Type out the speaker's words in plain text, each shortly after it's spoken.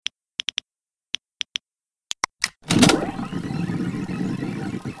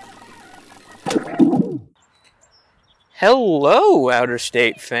Hello, Outer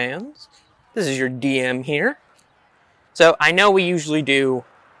State fans. This is your DM here. So, I know we usually do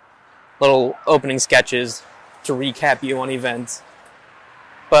little opening sketches to recap you on events.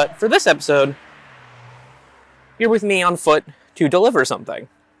 But for this episode, you're with me on foot to deliver something.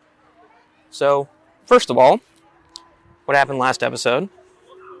 So, first of all, what happened last episode?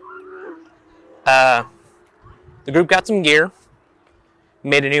 The group got some gear,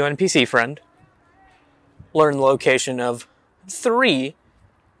 made a new NPC friend, learned the location of 3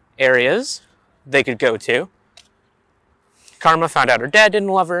 areas they could go to. Karma found out her dad didn't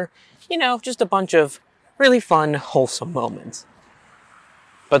love her. You know, just a bunch of really fun, wholesome moments.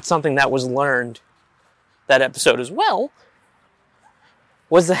 But something that was learned that episode as well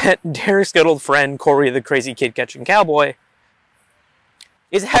was that Derek's good old friend, Corey the Crazy Kid Catching Cowboy,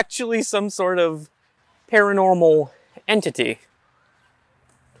 is actually some sort of paranormal entity.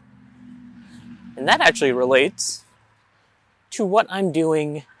 And that actually relates to what I'm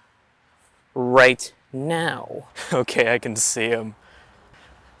doing right now. Okay, I can see him.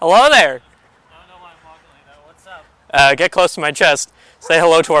 Hello there! I don't know why I'm walking like that. What's up? Get close to my chest. Say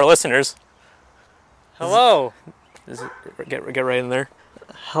hello to our listeners. Hello. Get right in there.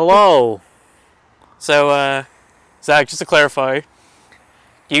 Hello. So, Zach, just to clarify,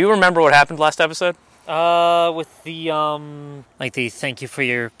 do you remember what happened last episode? With the thank you for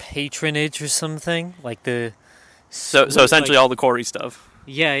your patronage or something? Like the... So essentially all the Corey stuff.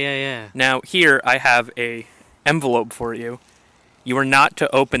 Yeah. Now, here I have a envelope for you. You are not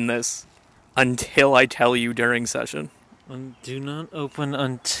to open this until I tell you during session. Do not open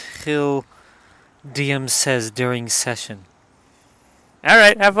until DM says during session.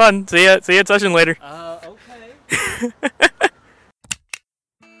 Alright, have fun. See ya at session later. Okay.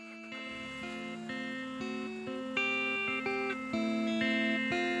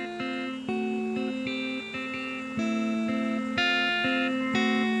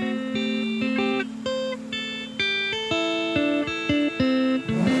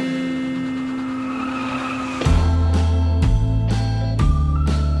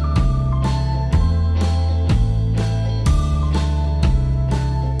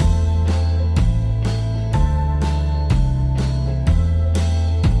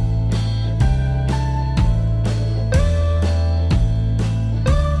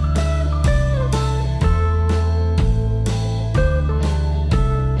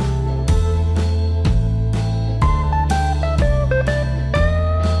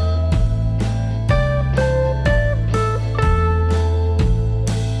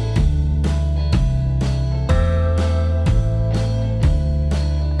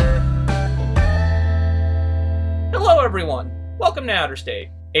 Welcome to Outer State,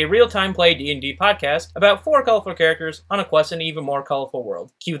 a real-time play D&D podcast about 4 colorful characters on a quest in an even more colorful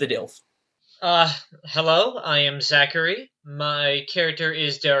world. Cue the DILF. Hello, I am Zachary. My character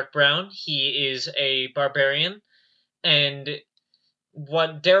is Derek Brown. He is a barbarian, and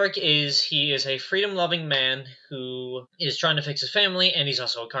what Derek is, he is a freedom-loving man who is trying to fix his family, and he's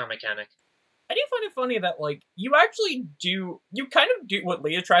also a car mechanic. I do find it funny that, you kind of do what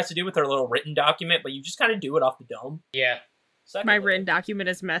Leah tries to do with her little written document, but you just kind of do it off the dome. Yeah. My written document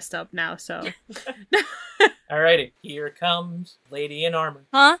is messed up now, so... Alrighty, here comes Lady in Armor.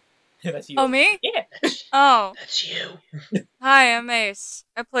 Huh? That's you. Oh, me? Yeah. Oh. That's you. Hi, I'm Ace.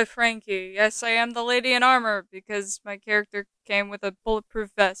 I play Frankie. Yes, I am the Lady in Armor, because my character came with a bulletproof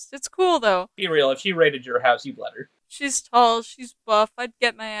vest. It's cool, though. Be real, if she raided your house, you'd let her. She's tall, she's buff, I'd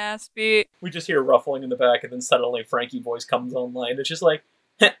get my ass beat. We just hear ruffling in the back, and then suddenly Frankie voice comes online. It's just like,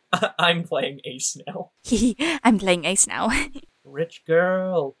 I'm playing Ace now. I'm playing Ace now. Rich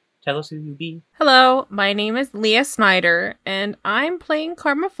girl, tell us who you be. Hello, my name is Leah Snyder, and I'm playing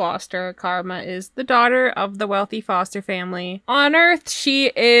Karma Foster. Karma is the daughter of the wealthy Foster family. On Earth,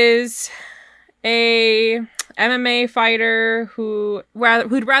 she is a MMA fighter who'd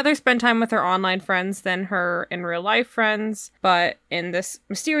rather spend time with her online friends than her in real life friends. But in this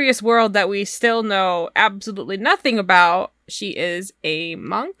mysterious world that we still know absolutely nothing about, she is a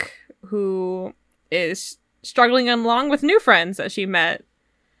monk who is struggling along with new friends that she met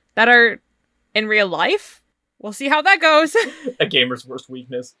that are in real life. We'll see how that goes. A gamer's worst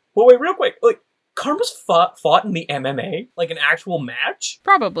weakness. Well, wait, real quick. Karma's fought in the MMA? Like an actual match?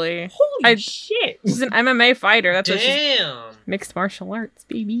 Probably. Holy shit. She's an MMA fighter. That's Damn. what she's... Mixed martial arts,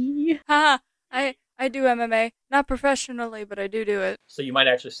 baby. Haha, I do MMA. Not professionally, but I do it. So you might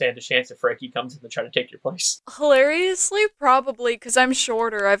actually stand a chance if Frankie comes in to try to take your place. Hilariously, probably, because I'm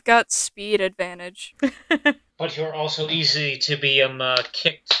shorter. I've got speed advantage. But you're also easy to be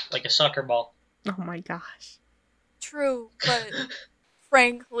kicked like a soccer ball. Oh my gosh. True, but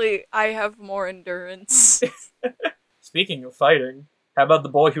frankly, I have more endurance. Speaking of fighting, how about the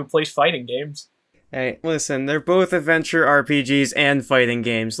boy who plays fighting games? Hey, listen, they're both adventure RPGs and fighting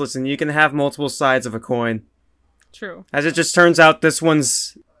games. Listen, you can have multiple sides of a coin. True. As it just turns out, this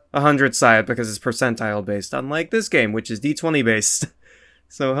one's 100 side because it's percentile based, unlike this game, which is D20 based.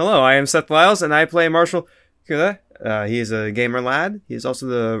 So, hello, I am Seth Lyles, and I play Marshall Kuda. He is a gamer lad. He is also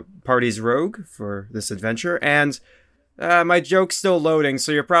the party's rogue for this adventure, and my joke's still loading,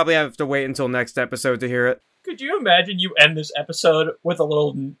 so you'll probably have to wait until next episode to hear it. Could you imagine you end this episode with a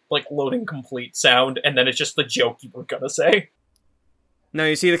little, loading complete sound, and then it's just the joke you were gonna say? No,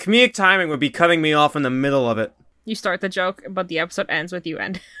 you see, the comedic timing would be cutting me off in the middle of it. You start the joke, but the episode ends with you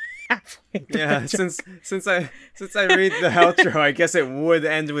end halfway through Yeah, the joke. since I read the outro, I guess it would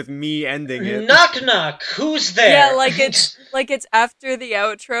end with me ending it. Knock knock, who's there? Yeah, like it's after the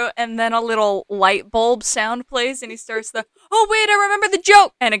outro, and then a little light bulb sound plays, and he starts the, oh wait, I remember the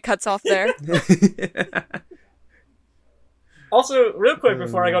joke, and it cuts off there. Also, real quick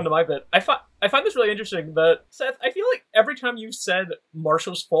before I go into my bit, I find this really interesting that, Seth, I feel like every time you said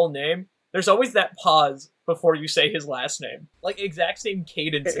Marshall's full name, there's always that pause before you say his last name. Like, exact same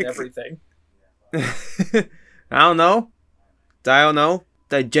cadence and everything. I don't know.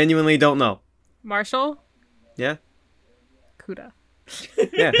 I genuinely don't know. Marshall? Yeah? Kuda.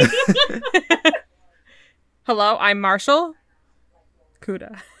 Yeah. Hello, I'm Marshall.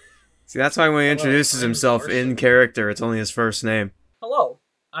 Kuda. See, that's why when he Hello, introduces I'm himself Marshall. in character, it's only his first name. Hello,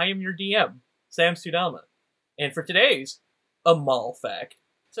 I am your DM, Sam Sudama. And for today's A Mall Fact.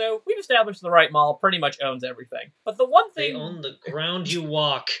 So, we've established the right mall pretty much owns everything. But the one They thing... own the ground you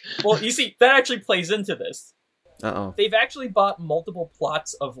walk. Well, you see, that actually plays into this. Uh-oh. They've actually bought multiple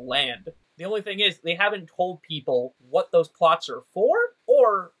plots of land. The only thing is, they haven't told people what those plots are for,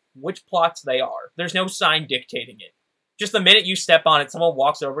 or which plots they are. There's no sign dictating it. Just the minute you step on it, someone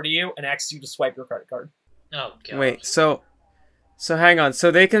walks over to you and asks you to swipe your credit card. Oh, God. Wait, so hang on.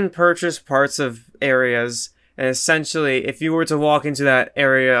 So they can purchase parts of areas, and essentially, if you were to walk into that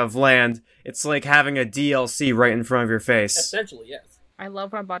area of land, it's like having a DLC right in front of your face. Essentially, yes. I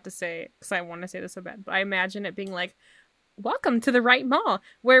love what I'm about to say, because I want to say this so bad, but I imagine it being like, welcome to the right mall,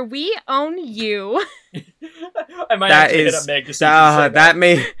 where we own you. I might That have to hit is up Meg to see if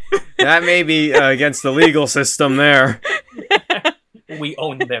you say that may be against the legal system there. We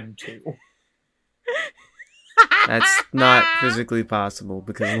own them too. That's not physically possible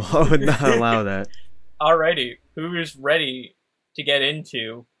because law would not allow that. Alrighty, who is ready to get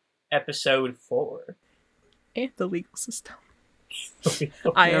into episode 4? And the legal system.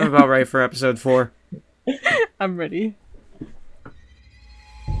 I'm I am. about ready for episode 4. I'm ready.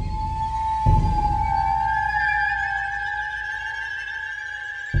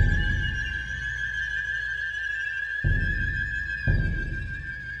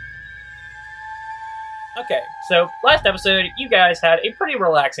 Okay, so last episode, you guys had a pretty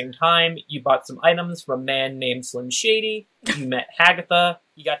relaxing time. You bought some items from a man named Slim Shady. You met Hagatha.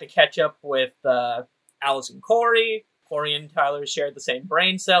 You got to catch up with Alice and Corey. Corey and Tyler shared the same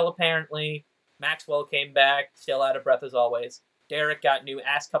brain cell, apparently. Maxwell came back, still out of breath as always. Derek got new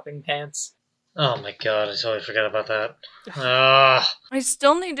ass-cupping pants. Oh my God, I totally forgot about that. Ah, I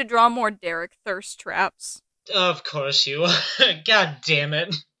still need to draw more Derek thirst traps. of course you. God damn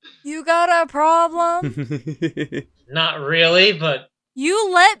it. You got a problem? Not really, but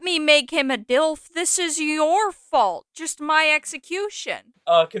You let me make him a DILF. This is your fault. Just my execution.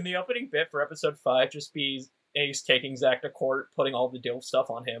 Can the opening bit for episode 5 just be Ace taking Zach to court, putting all the DILF stuff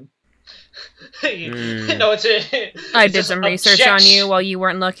on him? no, I did some research on you while you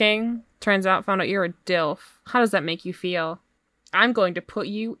weren't looking. Turns out, found out you're a DILF. How does that make you feel? I'm going to put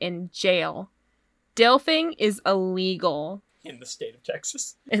you in jail. DILFing is illegal In the state of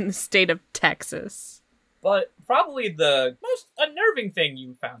Texas. in the state of Texas. But probably the most unnerving thing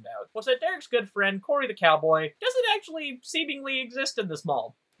you found out was that Derek's good friend, Corey the Cowboy, doesn't actually seemingly exist in this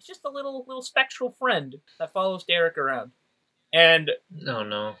mall. He's just a little spectral friend that follows Derek around. And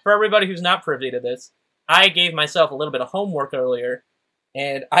No. for everybody who's not privy to this, I gave myself a little bit of homework earlier,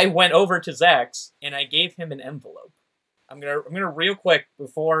 and I went over to Zach's, and I gave him an envelope. I'm gonna real quick,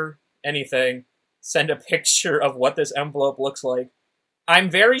 before anything, send a picture of what this envelope looks like. I'm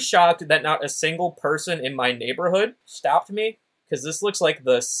very shocked that not a single person in my neighborhood stopped me, because this looks like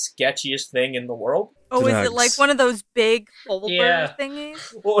the sketchiest thing in the world. Oh, is it Drugs. like one of those big folder Yeah.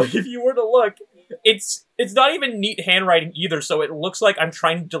 thingies? Well, if you were to look, it's not even neat handwriting either, so it looks like I'm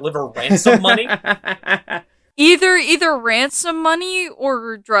trying to deliver ransom money. Either ransom money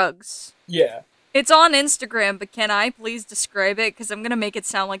or drugs. Yeah. It's on Instagram, but can I please describe it? Because I'm gonna make it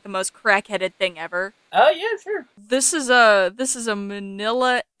sound like the most crackheaded thing ever. Yeah, sure. This is a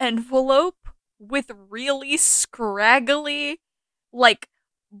manila envelope with really scraggly, like,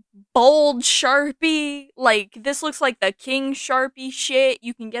 bold Sharpie. Like, this looks like the King Sharpie shit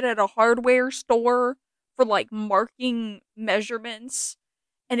you can get at a hardware store for, like, marking measurements.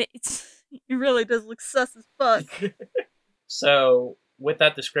 And it really does look sus as fuck. So, with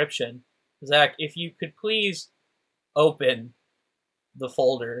that description, Zach, if you could please open the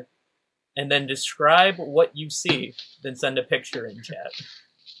folder and then describe what you see, then send a picture in chat.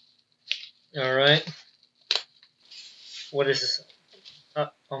 Alright. What is this?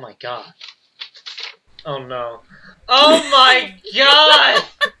 Oh my god. Oh no. Oh my god!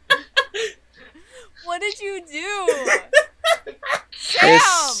 What did you do? Sam!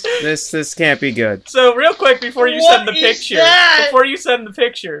 This can't be good. So, real quick, before you What send the is picture, that? what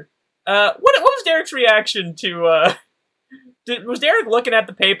was Derek's reaction to, was Derek looking at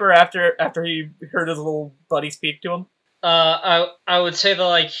the paper after he heard his little buddy speak to him? I would say that,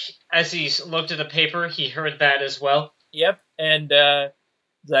 like, as he looked at the paper, he heard that as well. Yep, and,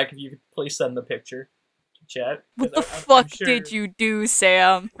 Zach, if you could please send the picture to chat. What the I'm fuck sure- did you do,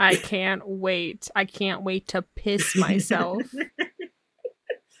 Sam? I can't wait. I can't wait to piss myself.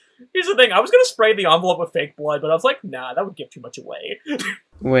 Here's the thing, I was gonna spray the envelope with fake blood, but I was like, nah, that would give too much away.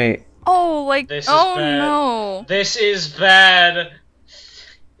 Wait. Oh, like, This is oh bad. no. This is bad.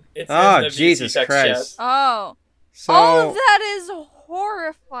 It's Oh, in the VC Jesus text Christ. Oh. So All of that is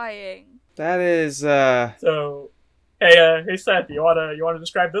horrifying. that is chat. So, hey Seth, you wanna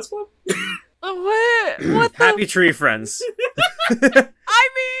describe this one? What the? happy tree friends. I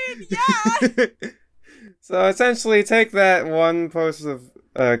mean, yeah. So essentially, take that one post of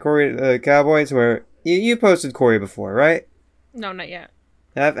Corey Cowboys where you posted Corey before, right? No, not yet.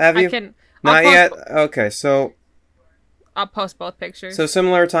 Have you? I'll Not post- yet. Okay, so I'll post both pictures.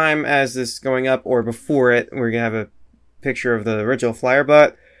 similar time as this going up or before it, we're gonna have a picture of the original flyer,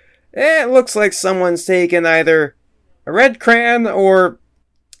 but it looks like someone's taken either a red crayon or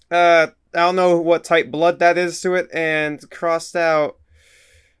I don't know what type blood that is to it, and crossed out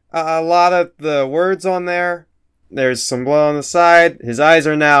a lot of the words on there. There's some blood on the side. His eyes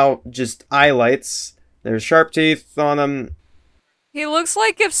are now just eyelights. There's sharp teeth on him. He looks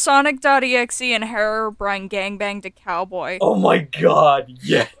like if Sonic.exe and Herobrine gangbanged a cowboy. Oh my god,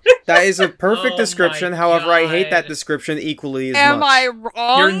 yeah. That is a perfect Oh description. my However, I hate that God. description equally as Am much. I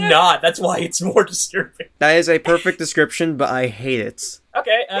wrong? You're not, that's why it's more disturbing. That is a perfect description, but I hate it.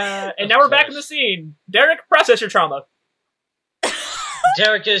 Okay, and now we're back in the scene. Derek, process your trauma.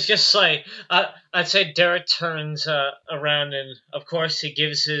 Derek is just like, I'd say Derek turns around and, of course, he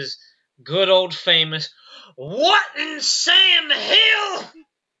gives his good old famous, "What in Sam Hill?"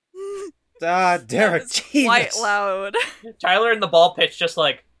 Ah, Derek, That was Jesus. quite loud. Tyler in the ball pitch just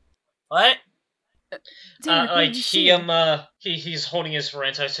like, what? Derek, what Like, did you see? he's holding his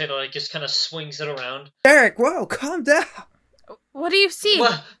rant, I'd say, like, just kind of swings it around. Derek, whoa, calm down. What do you see?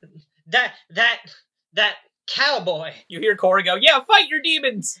 Well, that cowboy, You hear Corey go, yeah, fight your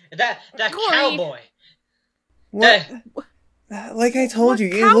demons! that Corey. cowboy. What? That- Like I told What you,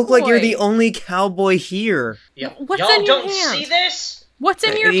 you look like you're cowboy? the only cowboy here. What's y'all in your don't hand? see this? What's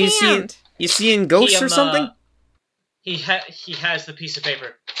in your You see- hand? You seeing ghosts He, or something? He has the piece of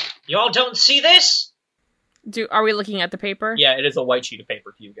paper. Y'all don't see this? Are we looking at the paper? Yeah, it is a white sheet of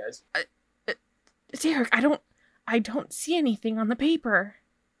paper to you guys. Derek, I don't see anything on the paper.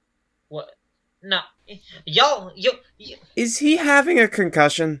 What? No, y'all, you. Is he having a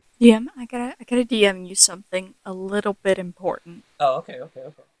concussion? DM, I gotta DM you something a little bit important. Oh, okay.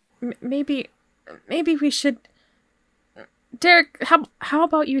 Maybe we should. Derek, how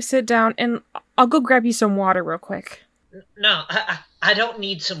about you sit down and I'll go grab you some water real quick. No, I don't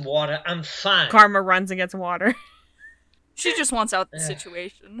need some water. I'm fine. Karma runs and gets water. She just wants out the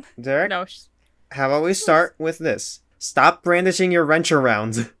situation. Derek, No, how about we start with this? Stop brandishing your wrench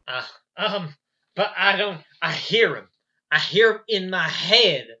around. But I don't. I hear him. I hear him in my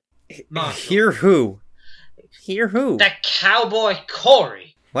head. Marshall. Hear who? Hear who? That cowboy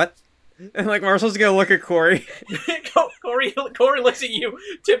Corey. What? And like Marshall's gonna look at Corey. Corey looks at you,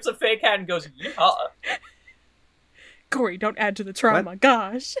 tips a fake hat, and goes, yeah. Corey, don't add to the trauma.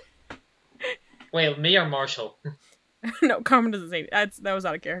 Gosh. Wait, me or Marshall? No, Karma doesn't say that was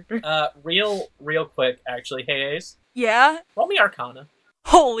out of character. Real quick, actually. Hey, Ace, Yeah? roll me Arcana.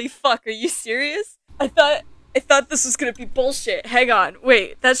 Holy fuck, are you serious? I thought this was gonna be bullshit. Hang on,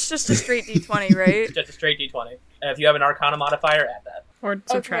 wait, that's just a straight D20, right? Just a straight D20. If you have an Arcana modifier, add that. Or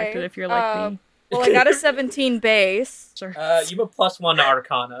subtract Okay, it if you're like me. Well, I got a 17 base. Sure. You have a +1 to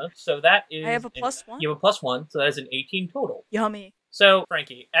Arcana, so that is... I have a +1? You have a +1, so that is an 18 total. Yummy. So,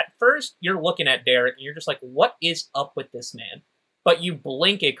 Frankie, at first, you're looking at Derek, and you're just like, what is up with this man? But you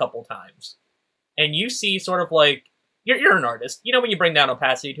blink a couple times, and you see sort of like you're an artist. You know when you bring down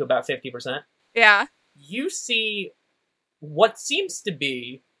opacity to about 50%, Yeah. you see what seems to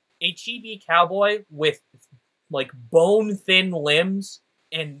be a chibi cowboy with like bone thin limbs,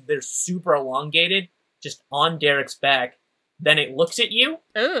 and they're super elongated, just on Derek's back. Then it looks at you,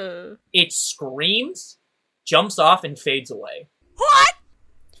 Ugh. it screams, jumps off, and fades away. What?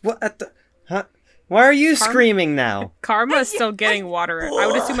 What the? Huh? Why are you screaming now? Karma's still getting water. I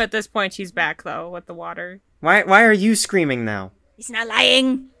would assume at this point she's back though with the water. Why are you screaming now? He's not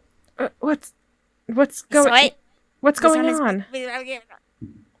lying. What's So going? What's He's going his- on?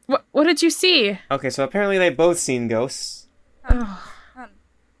 What did you see? Okay, so apparently they both seen ghosts.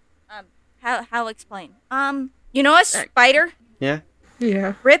 How explain? You know a spider? Yeah.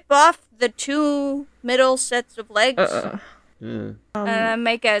 Yeah. Rip off the 2 middle sets of legs,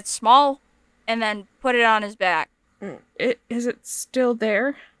 make it small, and then put it on his back. Is it still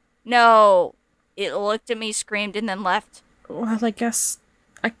there? No, it looked at me, screamed, and then left. Well, I guess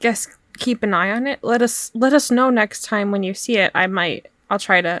keep an eye on it. Let us know next time when you see it. I'll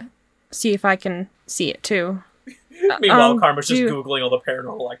try to see if I can see it too. Meanwhile, Karma's just do- Googling all the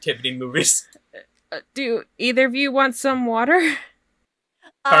Paranormal Activity movies. Do either of you want some water?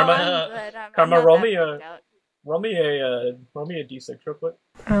 Karma, I'm Karma, not roll that me freaked out. roll me a d6 real quick.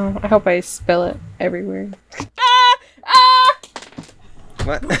 Oh, I hope I spill it everywhere.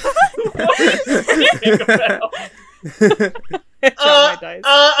 What? My dice.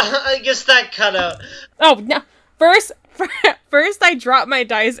 I guess that cut out. Oh no! First I drop my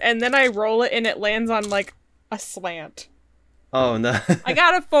dice and then I roll it and it lands on like a slant. Oh no. I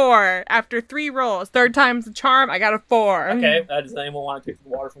got a 4 after 3 rolls. Third time's the charm. I got a 4. Okay, does anyone want to take the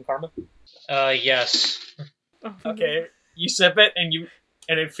water from Karma? Yes. Okay, you sip it and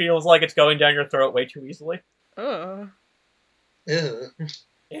it feels like it's going down your throat way too easily. Ugh. Ew.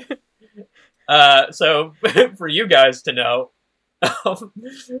 So for you guys to know,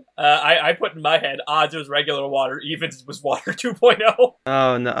 I put in my head odds was regular water, evens was water 2.0.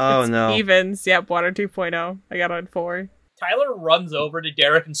 Oh no. Oh It's no. Evens. Yep, water 2.0. I got on 4. Tyler runs over to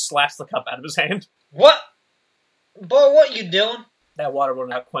Derek and slaps the cup out of his hand. What? Boy, what you doing? That water will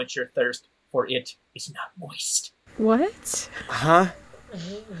not quench your thirst, for it is not moist. What? Huh?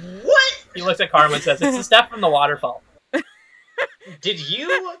 What? He looks at Karma and says, "It's the stuff from the waterfall." Did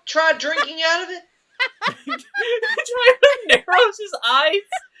you try drinking out of it? Tyler narrows his eyes.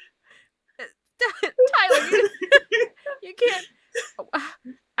 Tyler, you can't.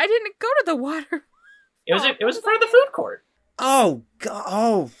 I didn't go to the water. It was in front of the food court. Oh god.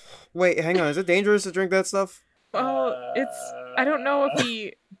 Oh. Wait, hang on. Is it dangerous to drink that stuff? Oh, I don't know if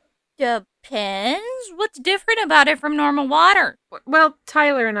he. Depends. What's different about it from normal water? Well,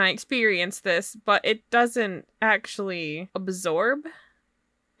 Tyler and I experienced this, but it doesn't actually absorb.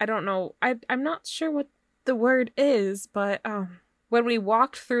 I don't know. I'm not sure what the word is, but when we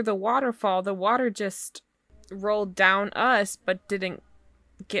walked through the waterfall, the water just rolled down us, but didn't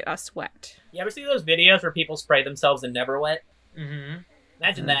get us wet. You ever see those videos where people spray themselves in Never Wet? Mm-hmm.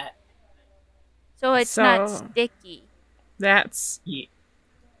 Imagine that. So it's not sticky. That's Yeah.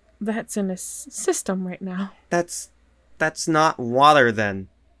 that's in his system right now. That's not water then.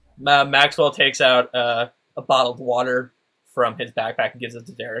 Maxwell takes out a bottle of water from his backpack and gives it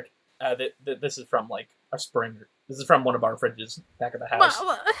to Derek. This is from like a spring. This is from one of our fridges back at the house.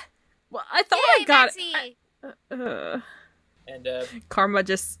 Well, I thought I got it. And Karma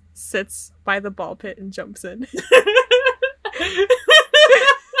just sits by the ball pit and jumps in.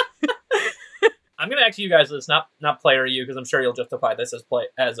 I'm gonna ask you guys this, not player you, because I'm sure you'll justify this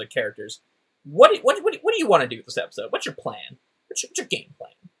as a characters. What do you want to do with this episode? What's your plan? What's your game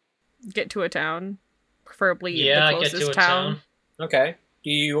plan? Get to a town, preferably the Yeah, closest get to a town. town. Okay. Do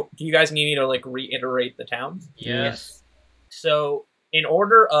you guys need me to like reiterate the towns? Yes. So in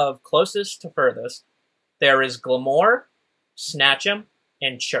order of closest to furthest, there is Glamour, Snatchem,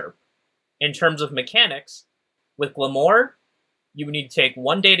 and Chirp. In terms of mechanics, with Glamour, you would need to take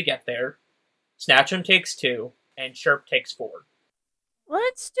 1 day to get there. Snatchem takes 2, and Chirp takes 4.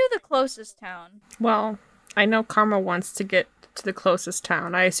 Let's do the closest town. Well, I know Karma wants to get to the closest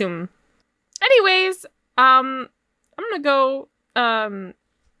town. I assume. Anyways, I'm gonna go. I'm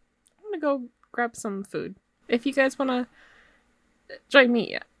gonna go grab some food. If you guys wanna join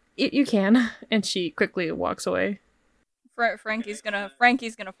me, you can. And she quickly walks away. Frankie's gonna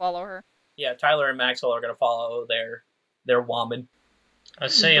follow her. Yeah, Tyler and Maxwell are going to follow their woman. I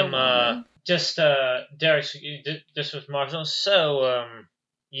say The woman. Derek, this was Marshall. So,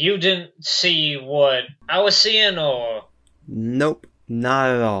 you didn't see what I was seeing, or? Nope, not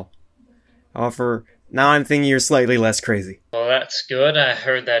at all. I offer Now I'm thinking you're slightly less crazy. Well, that's good. I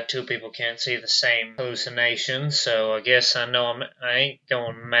heard that two people can't see the same hallucination, so I guess I know I ain't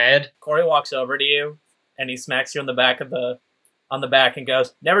going mad. Corey walks over to you, and he smacks you on the back and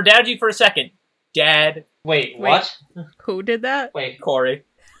goes, "Never doubted you for a second, Dad." Wait, what? Who did that? Wait, Corey.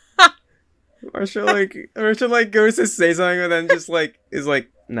 Marshall goes to say something, and then just is like,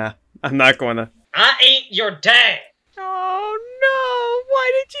 nah, I'm not gonna. I ain't your dad! Oh no!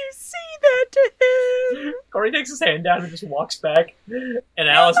 Why did you say that to him? Corey takes his hand down and just walks back, and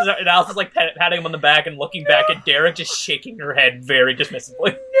Alice is like patting him on the back and looking back at Derek, just shaking her head very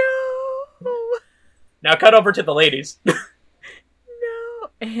dismissively. No. Now cut over to the ladies. No.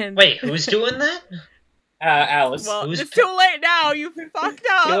 And Wait, who's doing that? Alice. well, who's- it's too late now. You fucked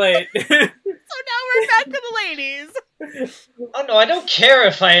up. Too late. So now we're back to the ladies. Oh no, I don't care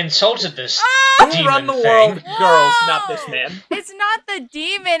if I insulted this Who demon run the thing. world? Girls, Whoa! not this man. It's not the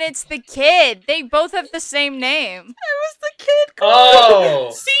demon, it's the kid. They both have the same name. It was the kid.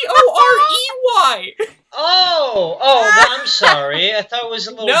 Oh! Corey. Oh, well, I'm sorry. I thought it was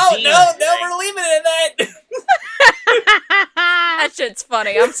a little No, demon no, thing. we're leaving it at that. That shit's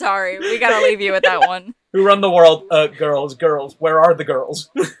funny. I'm sorry. We gotta leave you with that one. Who run the world? Girls. Where are the girls?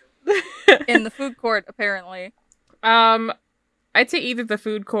 In the food court, apparently. I'd say either the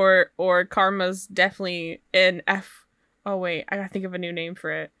food court or Karma's definitely in F. Oh wait, I gotta think of a new name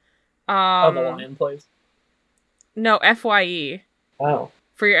for it. The lion place. No, FYE Oh.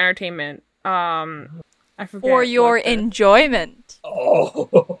 for your entertainment. I forget. For your what the- enjoyment. Oh.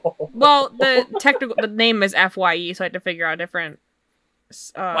 Well, the name is FYE, so I had to figure out different.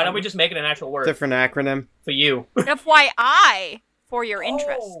 Why don't we just make it an actual word Different acronym. for you? FYI. For your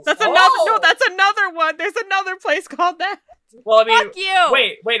interest. That's another. No, that's another one. There's another place called that. Well, I mean, Fuck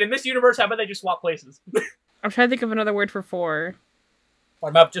you! wait. In this universe, how about they just swap places? I'm trying to think of another word for 4. What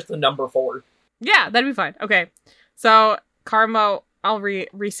about just the number 4? Yeah, that'd be fine. Okay, so Karma, I'll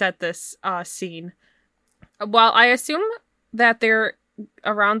reset this scene. Well, I assume that they're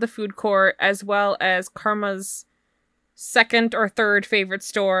around the food court as well as Karma's second or third favorite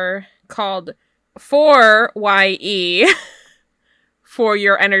store called 4YE for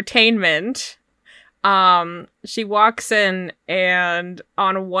your entertainment. She walks in and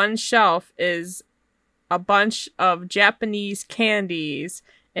on one shelf is a bunch of Japanese candies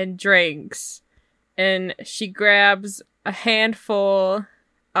and drinks. And she grabs a handful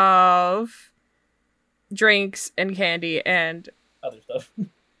of drinks and candy and Other stuff.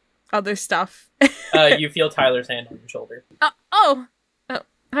 other stuff. You feel Tyler's hand on your shoulder. Oh,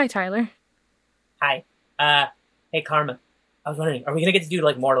 hi Tyler. Hi. Hey Karma. I was wondering, are we gonna get to do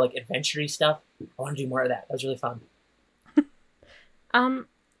more adventure-y stuff? I want to do more of that. That was really fun.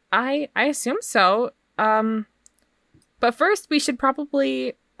 I assume so. But first we should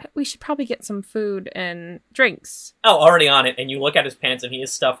probably get some food and drinks. Oh, already on it. And you look at his pants, and he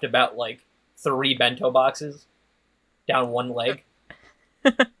is stuffed about 3 bento boxes down one leg.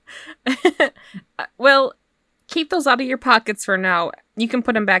 Well, keep those out of your pockets for now. You can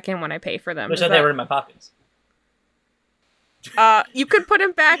put them back in when I pay for them. Which Is they were in my pockets. you could put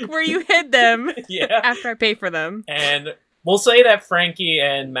them back where you hid them Yeah. after I pay for them. And we'll say that Frankie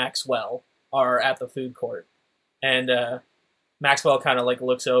and Maxwell are at the food court. And Maxwell kind of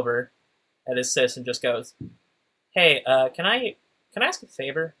looks over at his sis and just goes, "Hey, can I ask a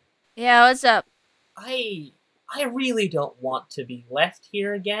favor? Yeah, what's up? I really don't want to be left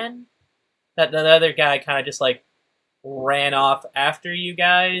here again." That the other guy kind of just ran off after you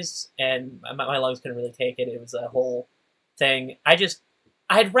guys, and my lungs couldn't really take it. It was a whole thing.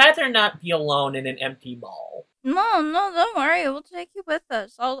 I'd rather not be alone in an empty mall. No, don't worry. We'll take you with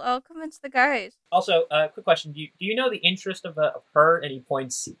us. I'll convince the guys. Also, quick question: Do you know the interest of her? And he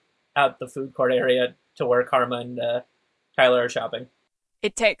points out the food court area to where Karma and Tyler are shopping.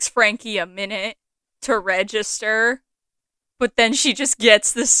 It takes Frankie a minute to register, but then she just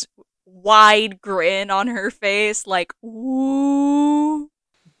gets this wide grin on her face, ooh.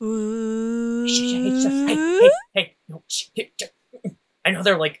 Hey! No, I know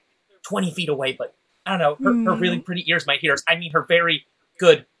they're 20 feet away, but I don't know. Her really pretty ears might hear us. I mean, her very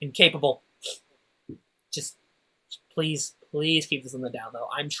good and capable. Just please keep this on the down low.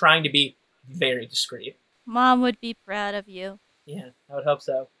 I'm trying to be very discreet. Mom would be proud of you. Yeah, I would hope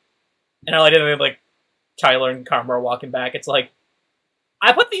so. And I like it. Tyler and Karma are walking back. It's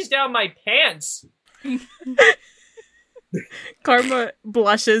I put these down my pants. Karma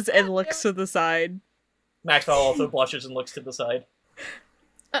blushes and looks to the side. Maxwell also blushes and looks to the side.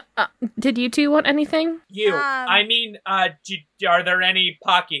 Did you two want anything? You, I mean, are there any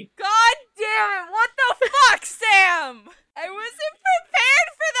Pocky? God damn it! What the fuck, Sam? I wasn't prepared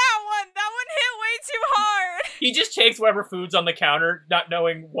for that one. That one hit way too He just takes whatever food's on the counter, not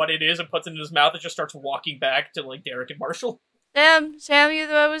knowing what it is, and puts it in his mouth and just starts walking back to, like, Derek and Marshall. Sam, you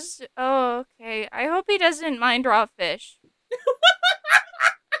that was. Oh, okay. I hope he doesn't mind raw fish.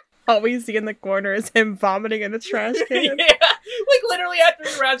 All we see in the corner is him vomiting in a trash can. Yeah, like, literally after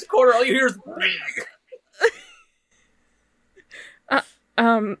he rounds the corner, all you hear is...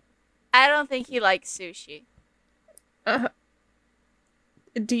 I don't think he likes sushi.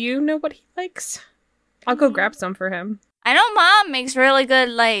 Do you know what he likes? I'll go grab some for him. I know Mom makes really good,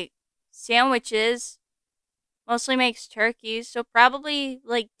 like, sandwiches. Mostly makes turkeys, so probably,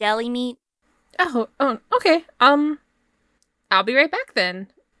 like, deli meat. Oh, okay. I'll be right back then.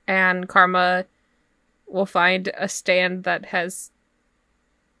 And Karma will find a stand that has,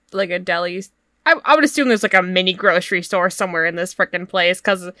 like, a deli. I would assume there's, like, a mini grocery store somewhere in this frickin' place,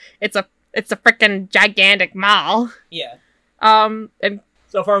 because it's a frickin' gigantic mall. Yeah. And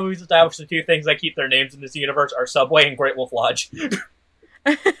So far, we've established the two things that keep their names in this universe are Subway and Great Wolf Lodge.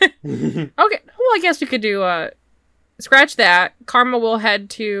 okay, well, I guess we could do, scratch that. Karma will head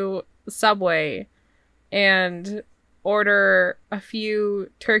to Subway and order a few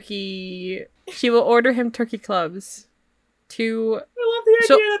turkey... She will order him turkey clubs to... I love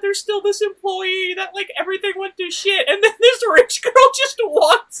the idea that there's still this employee that, like, everything went to shit, and then this rich girl just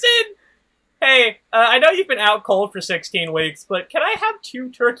walks in. Hey, I know you've been out cold for 16 weeks, but can I have 2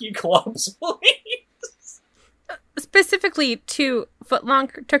 turkey clubs, please? Specifically 2 foot-long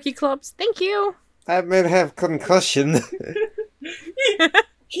turkey clubs. Thank you. I may have concussion.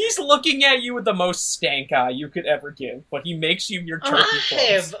 He's looking at you with the most stank eye you could ever give, but he makes you your turkey I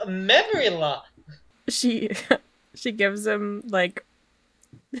clubs. have memory loss. She gives him, like,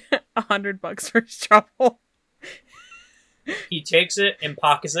 $100 for his trouble. He takes it and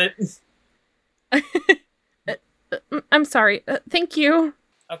pockets it. I'm sorry. Thank you.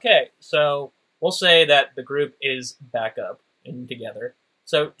 Okay, so we'll say that the group is back up and together.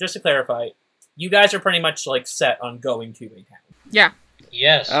 So, just to clarify, you guys are pretty much, like, set on going to a town. Yeah.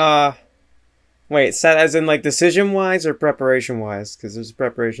 Yes. Wait, set as in, like, decision-wise or preparation-wise? Because there's a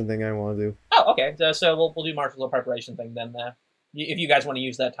preparation thing I want to do. Oh, okay. So we'll do Marshall's preparation thing then. If you guys want to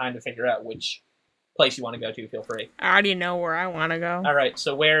use that time to figure out which place you want to go to, feel free. I already know where I want to go. All right.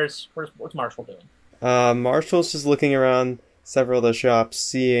 So what's Marshall doing? Marshall's just looking around several of the shops,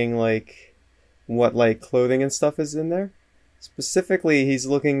 seeing, like, what, like, clothing and stuff is in there. Specifically, he's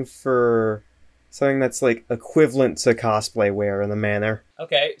looking for something that's, like, equivalent to cosplay wear in a manner.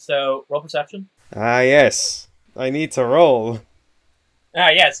 Okay. So roll perception. Ah, yes. I need to roll. Ah,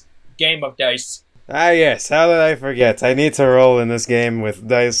 yes. Game of dice. Ah, yes. How did I forget? I need to roll in this game with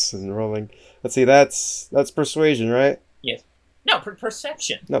dice and rolling. Let's see, that's persuasion, right? Yes. No,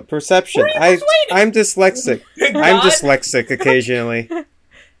 perception. No, perception. Who are you persuading? I'm dyslexic. I'm God. dyslexic occasionally.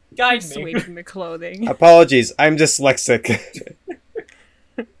 Guide me. Persuading the clothing. Apologies, I'm dyslexic.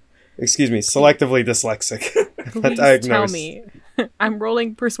 Excuse me, selectively dyslexic. Not Please tell diagnosed. me. I'm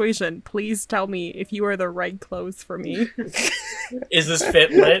rolling persuasion. Please tell me if you are the right clothes for me. Is this fit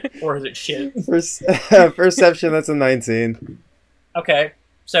lit or is it shit? Perception, that's a 19. Okay.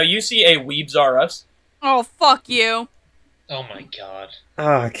 So you see a Weebs R Us. Oh, fuck you. Oh my god.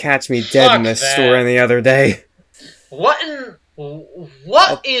 Oh, catch me dead Fuck in this that. store the other day. What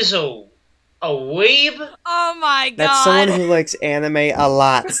is a weeb? Oh my god. That's someone who likes anime a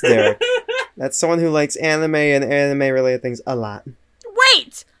lot, Derek. That's someone who likes anime and anime-related things a lot.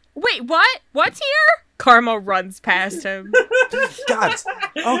 Wait, what? What's here? Karma runs past him. God,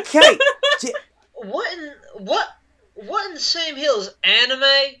 okay. What in the same hill is anime?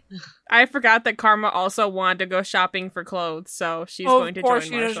 I forgot that Karma also wanted to go shopping for clothes, so she's going to Of course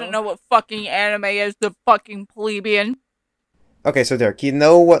join she Marshall. doesn't know what fucking anime is, the fucking plebeian. Okay, so Derek, you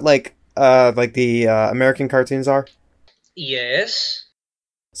know what, like the American cartoons are? Yes.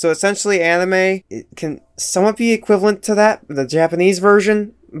 So essentially, anime it can somewhat be equivalent to that, the Japanese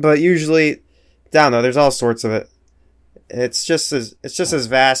version, but usually, I don't know. There's all sorts of it. It's just as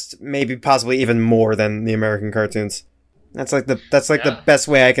vast, maybe possibly even more than the American cartoons. That's like the best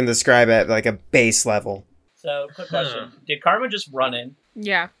way I can describe it, like a base level. So, quick question. Did Karma just run in?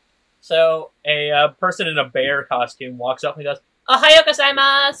 Yeah. So, a person in a bear costume walks up and goes, "Ohayo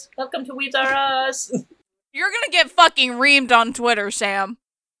gozaimasu! Welcome to Weebs R Us!" You're gonna get fucking reamed on Twitter, Sam.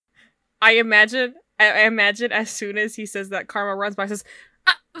 I imagine as soon as he says that, Karma runs by and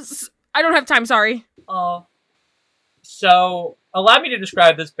says, I don't have time, sorry. So, allow me to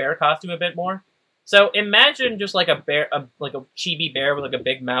describe this bear costume a bit more. So, imagine just like a bear, like a chibi bear with like a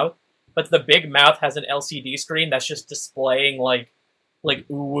big mouth, but the big mouth has an LCD screen that's just displaying like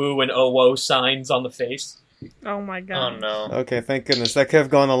uwu and owo signs on the face. Oh my god. Oh no. Okay, thank goodness. That could have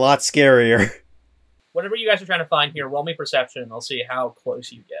gone a lot scarier. whatever you guys are trying to find here, roll me perception, and I'll see how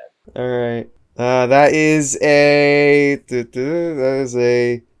close you get. Alright. That is a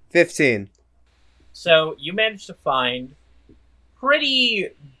 15. So you managed to find pretty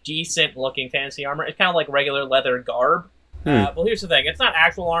decent looking fantasy armor. It's kind of like regular leather garb. Well, here's the thing. It's not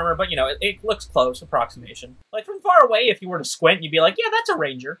actual armor, but, it looks close, approximation. Like, from far away, if you were to squint, you'd be like, yeah, that's a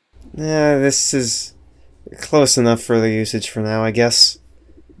ranger. Yeah, this is close enough for the usage for now, I guess.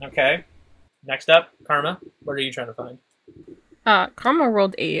 Okay. Next up, Karma. What are you trying to find? Karma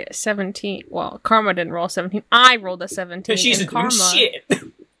rolled a 17. Well, Karma didn't roll 17. I rolled a 17. Because she's doing shit.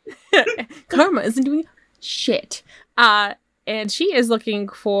 Karma isn't doing shit. And she is looking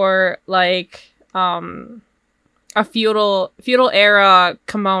for, like, a feudal era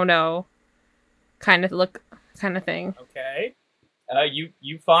kimono kind of thing. Okay.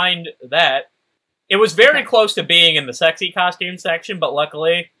 You find that. It was very close to being in the sexy costume section, but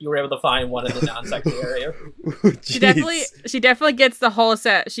luckily you were able to find one in the non-sexy area. She definitely gets the whole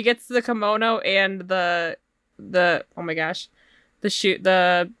set. She gets the kimono and the oh my gosh, what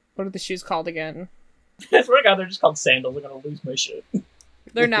are the shoes called again? I swear to God, they're just called sandals. I'm gonna lose my shit.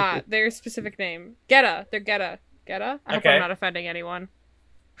 They're not. They're a specific name. Geta. They're Geta. Geta? I hope I'm not offending anyone.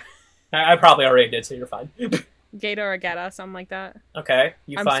 I probably already did, so you're fine. Geta or Geta, something like that. Okay,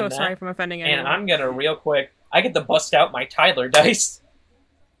 I'm find so that. sorry if I'm offending anyone. And I'm gonna real quick. I get to bust out my Tyler dice.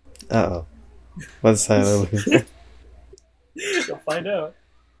 Uh-oh. What's Tyler looking for? You'll find out.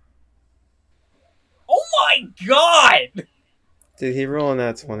 Oh my God! Did he roll on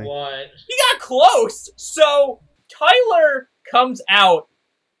that 20? What? He got close! So, Tyler comes out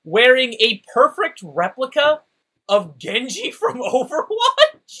wearing a perfect replica of Genji from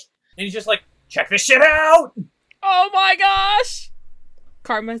Overwatch. And he's just like, check this shit out! Oh my gosh!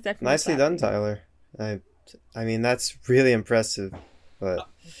 Karma's definitely Nicely done, Tyler. I mean, that's really impressive, but...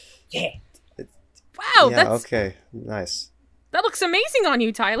 Yeah. Wow, yeah, that's... okay. Nice. That looks amazing on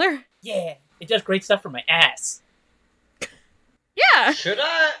you, Tyler. Yeah. It does great stuff for my ass. Yeah! Should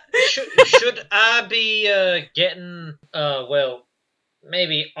I be getting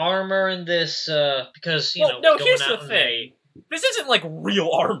maybe armor in this because No, going here's out the in thing. This isn't like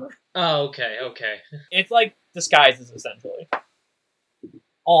real armor. Oh, okay. It's like disguises, essentially.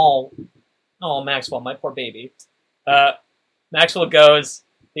 Oh, Maxwell, my poor baby. Maxwell goes,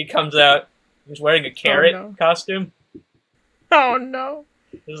 he comes out, he's wearing a carrot costume. Oh no.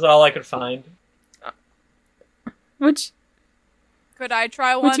 This is all I could find. Could I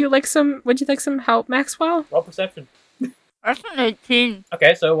try one? Would you like some help, Maxwell? Roll perception. That's an 18.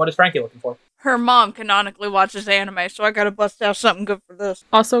 Okay, so what is Frankie looking for? Her mom canonically watches anime, so I gotta bust out something good for this.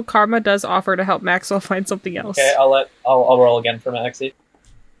 Also, Karma does offer to help Maxwell find something else. Okay, I'll roll again for Maxie.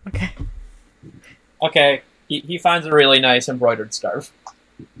 Okay. Okay, he finds a really nice embroidered scarf.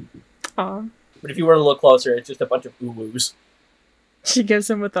 Aw. But if you were to look closer, it's just a bunch of boo-boos. She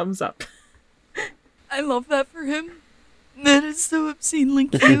gives him a thumbs up. I love that for him. That is so obscenely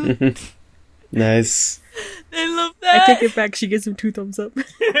cute. Nice. I love that. I take it back. She gives him 2 thumbs up.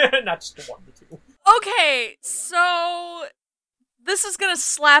 Not just the one, the two. Okay, so this is gonna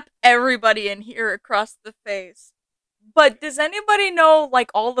slap everybody in here across the face. But does anybody know,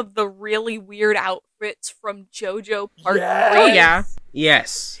 like, all of the really weird outfits from JoJo Part 3? Oh, yeah.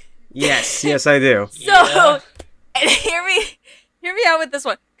 Yes. Yes, I do. So, and hear me out with this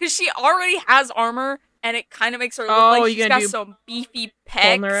one. Because she already has armor, and it kind of makes her look like she's got some beefy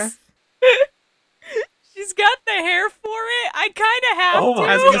pecs. She's got the hair for it. I kind of have to.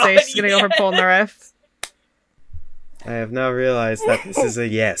 I was going to say, she's going to go for Polnareff. I have now realized that this is a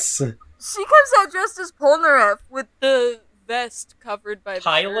yes. She comes out dressed as Polnareff with the vest covered by the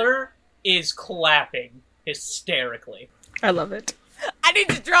Tyler shirt. is clapping hysterically. I love it. I need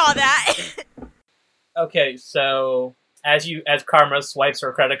to draw that. Okay, so as Karma swipes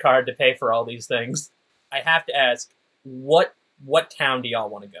her credit card to pay for all these things, I have to ask, what town do y'all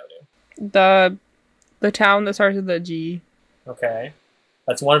want to go to? The town that starts with a G. Okay,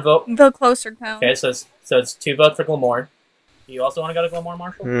 that's 1 vote. The closer town. Okay, so it's 2 votes for Glamour. Do you also want to go to Glamour,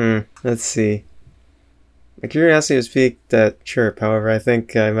 Marshall? Let's see. My curiosity was piqued at Chirp, however, I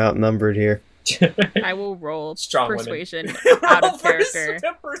think I'm outnumbered here. I will roll Strong persuasion women. out of character.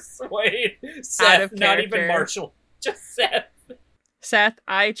 To persuade Seth, of not even character. Marshall, just Seth. Seth,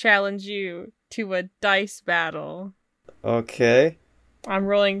 I challenge you to a dice battle. Okay. I'm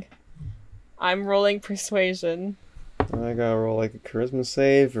rolling persuasion. I gotta roll like a charisma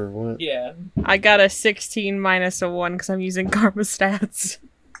save or what? Yeah. I got a 16 minus a 1 because I'm using Karma stats.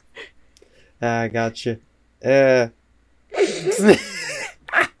 I gotcha. Damn.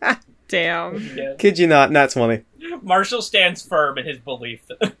 Yeah. Kid you not, 20. Marshall stands firm in his belief.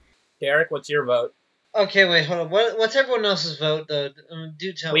 Derek, what's your vote? Okay, wait, hold on. What's everyone else's vote, though?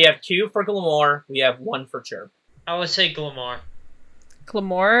 Do tell We me. have 2 for Glamour. We have 1 for Chirp. I would say Glamar.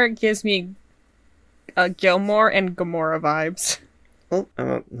 Glamour gives me Gilmore and Gamora vibes. Oh, I'm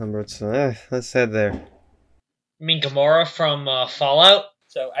outnumbered, so let's head there. You mean Gamora from Fallout?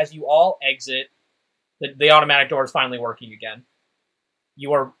 So as you all exit, the automatic door is finally working again.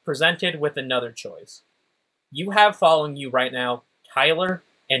 You are presented with another choice. You have following you right now Tyler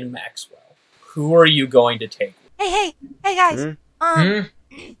and Maxwell. Who are you going to take? Hey guys. Hmm?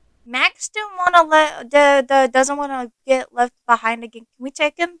 Max doesn't want to get left behind again. Can we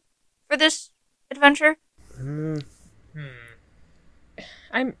take him for this adventure?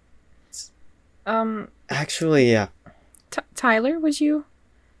 I'm. Actually, yeah. Tyler, would you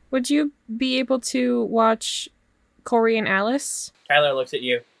be able to watch Corey and Alice? Tyler looks at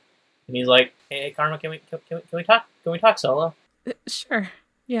you, and he's like, "Hey, Karma, can we talk? Can we talk solo?" Sure.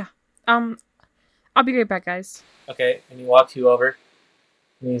 Yeah. I'll be right back, guys. Okay. And he walks you over,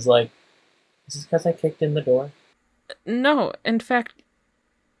 and he's like, "Is this because I kicked in the door?" No, in fact,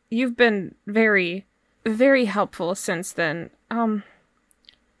 you've been very, very helpful since then. I'm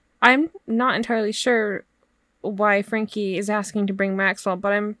not entirely sure why Frankie is asking to bring Maxwell,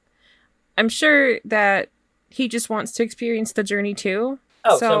 but I'm sure that he just wants to experience the journey too.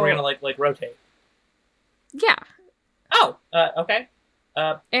 Oh, so we're gonna like rotate. Yeah. Oh, okay.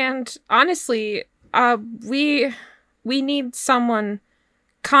 And honestly, we need someone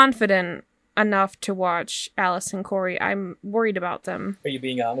confident enough to watch Alice and Corey. I'm worried about them. Are you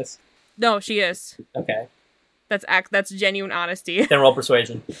being honest? No, she is. Okay. That's genuine honesty. Then roll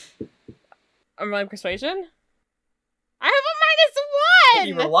persuasion. I'm rolling persuasion. I have a If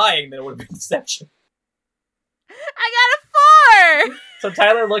you were lying, then it would have been deception. -1. I got a 4. So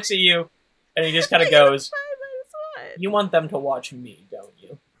Tyler looks at you, and he just kind of goes, 5 -1. "You want them to watch me, don't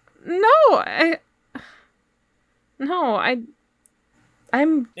you?"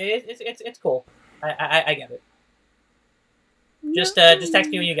 I'm It's cool. I get it. Just text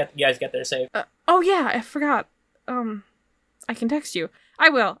me when you guys get there safe. oh yeah, I forgot. I can text you. I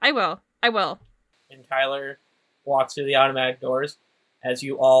will. And Tyler walks through the automatic doors as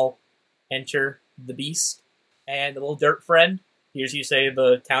you all enter the beast. And the little dirt friend hears you say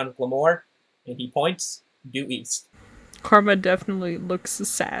the town of Glamour, and he points due east. Karma definitely looks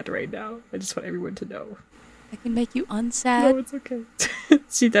sad right now. I just want everyone to know. I can make you unsad. No, it's okay.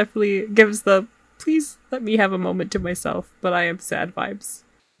 She definitely gives the please let me have a moment to myself, but I am sad vibes.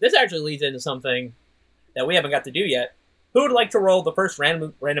 This actually leads into something that we haven't got to do yet. Who would like to roll the first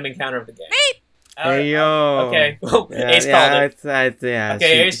random encounter of the game? Me! Hey, yo. Okay. Ace yeah, called it. yeah.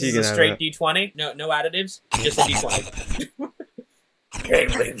 Okay, Ace she is can a have straight it. D20. No additives. Just a D20.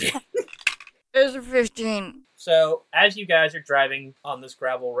 There's a 15. So, as you guys are driving on this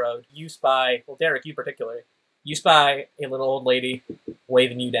gravel road, you spy, well, Derek, you particularly, you spy a little old lady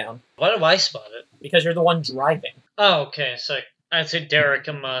waving you down. Why do I spot it? Because you're the one driving. Oh, okay. So I'd say Derek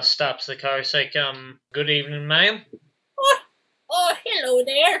stops the car. It's like, good evening, ma'am. Oh, hello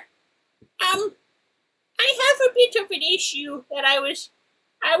there. I have a bit of an issue that I was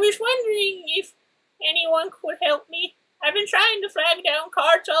wondering if anyone could help me. I've been trying to flag down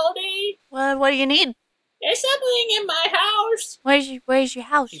carts all day. Well, what do you need? There's something in my house. Where's your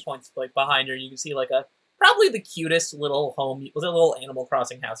house? She points like behind her, and you can see like probably the cutest little home. Was it a little Animal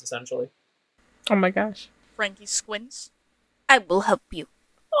Crossing house, essentially? Oh my gosh. Frankie squints. I will help you.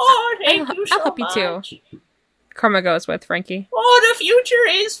 Oh, thank you so I'll help you much. too. Karma goes with Frankie. Oh, the future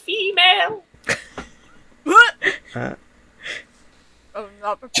is female. I'm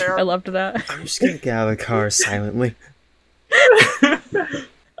not prepared. I loved that. I'm just gonna get out of the car silently.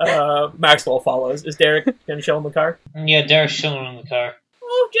 Maxwell follows. Is Derek gonna show him the car? Yeah, Derek's chilling in the car.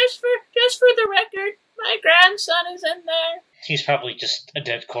 Oh, just for the record, my grandson is in there. He's probably just a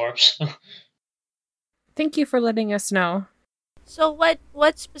dead corpse. Thank you for letting us know. So what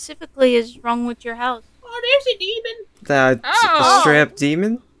specifically is wrong with your house? Oh, there's a demon. That Oh. strap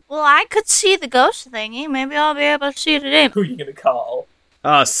demon? Well, I could see the ghost thingy. Maybe I'll be able to see it today. Who are you gonna call?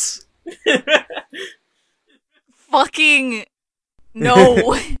 Us. Fucking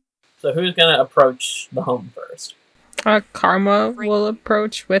no. So who's gonna approach the home first? Karma Frankie. will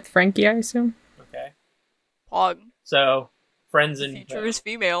approach with Frankie, I assume. Okay. Pog. So friends The and future is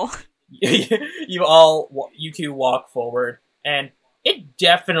female. you two walk forward, and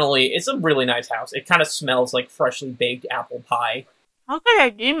it's a really nice house. It kind of smells like freshly baked apple pie. How could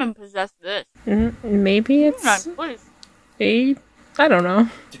a demon possess this? Maybe it's Come on, I please. don't know.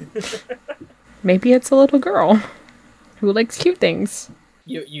 Maybe it's a little girl who likes cute things.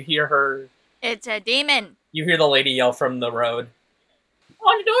 You hear her. It's a demon. You hear the lady yell from the road.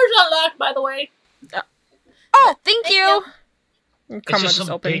 Oh, the door's unlocked, by the way. Oh, Thank you. And It's Karma just just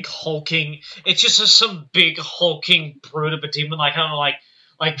some opened. big hulking. It's just some big hulking brute of a demon, like I don't know,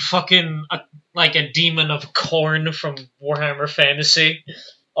 like fucking like a demon of corn from Warhammer Fantasy,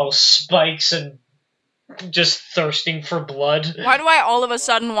 all spikes and just thirsting for blood. Why do I all of a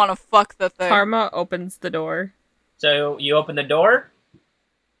sudden want to fuck the thing? Karma opens the door. So you open the door,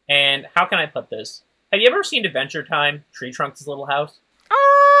 and how can I put this? Have you ever seen Adventure Time, Tree Trunks' little house?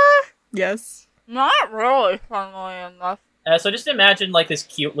 Yes. Not really, funnily enough. So just imagine like this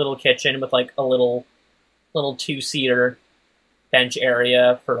cute little kitchen with like a little 2-seater bench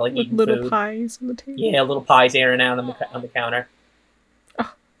area for like With eating little food. pies on the table. Yeah, little pies airing out on the counter.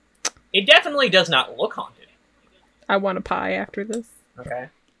 Oh. It definitely does not look haunted. I want a pie after this. Okay.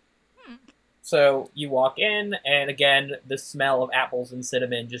 So you walk in, and again, the smell of apples and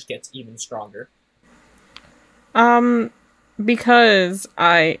cinnamon just gets even stronger. Because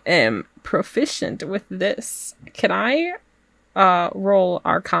I am proficient with this, can I roll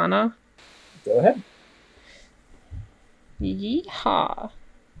Arcana? Go ahead. Yeehaw.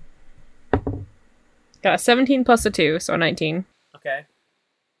 Got a 17 plus a 2, so a 19. Okay.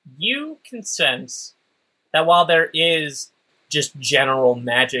 You can sense that while there is just general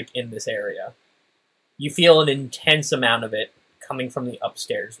magic in this area, you feel an intense amount of it coming from the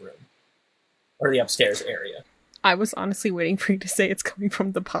upstairs room. Or the upstairs area. I was honestly waiting for you to say it's coming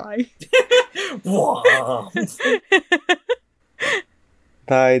from the pie. Whoa.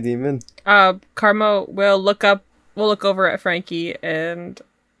 Pie demon. Karma will look over at Frankie, and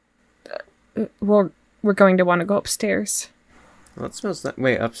we're going to want to go upstairs. Well, it smells like...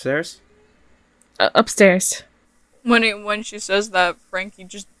 Wait, upstairs? Upstairs. When she says that, Frankie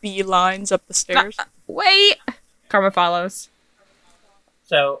just beelines up the stairs. Wait! Karma follows.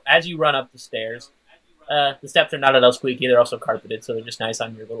 So, as you run up the stairs, the steps are not at all squeaky, they're also carpeted, so they're just nice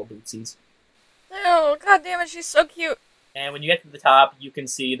on your little bootsies. Oh, god damn it, she's so cute. And when you get to the top, you can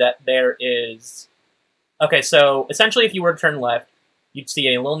see that there is... Okay, so essentially if you were to turn left, you'd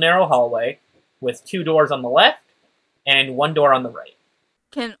see a little narrow hallway with 2 doors on the left and 1 door on the right.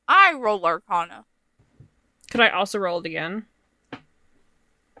 Can I roll Arcana? Could I also roll it again?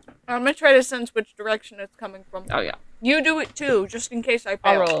 I'm gonna try to sense which direction it's coming from. Oh, yeah. You do it too, just in case I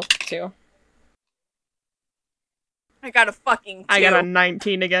I'll fail. roll 2. I got a fucking 2. I got a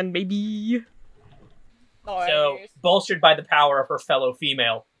 19 again, baby. So, bolstered by the power of her fellow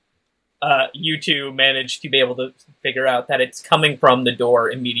female, you two managed to be able to figure out that it's coming from the door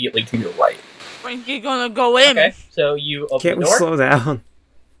immediately to your right. Frankie gonna go in. Okay, so you open Can't the we door, slow down?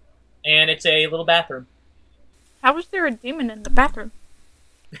 and it's a little bathroom. How is there a demon in the bathroom?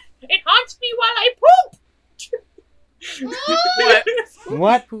 It haunts me while I poop! What?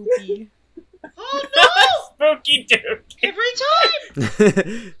 What? Poopy. Oh no! Spooky dude! Every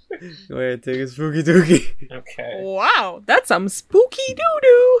time! Wait, take a spooky dookie. Okay. Wow, that's some spooky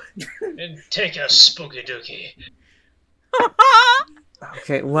doo-doo. And take a spooky dookie.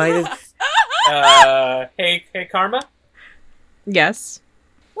 Okay, why did... Hey, Karma? Yes.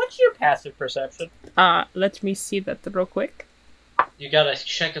 What's your passive perception? Let me see that real quick. You gotta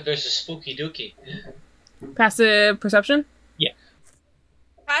check if there's a spooky dookie. Passive perception?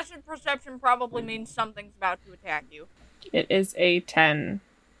 Passive perception probably means something's about to attack you. It is a 10.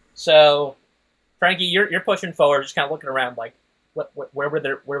 So, Frankie, you're pushing forward, just kind of looking around, like, where would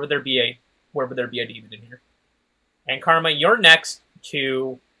there be a demon in here? And Karma, you're next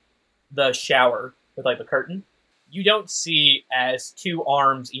to the shower with like the curtain. You don't see as 2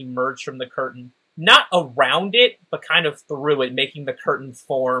 arms emerge from the curtain, not around it, but kind of through it, making the curtain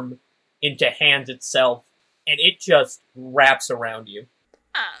form into hands itself, and it just wraps around you.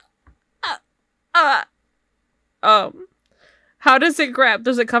 How does it grab?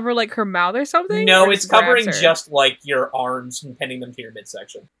 Does it cover like her mouth or something? No, Or it's just grabs covering her? just like your arms and pinning them to your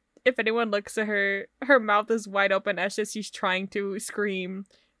midsection. If anyone looks at her, her mouth is wide open as if she's trying to scream,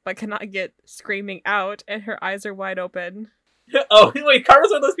 but cannot get screaming out, and her eyes are wide open. Oh, wait,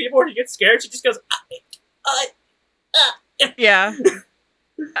 Karma's one of those people where she gets scared, she just goes, Yeah.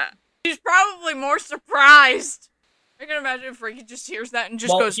 She's probably more surprised. I can imagine if Frankie just hears that and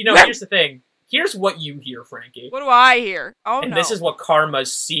just well, goes, here's the thing. Here's what you hear, Frankie. What do I hear? Oh And no. this is what Karma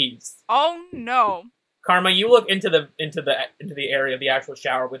sees. Oh no. Karma, you look into the area of the actual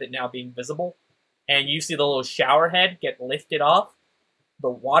shower with it now being visible, and you see the little shower head get lifted off. The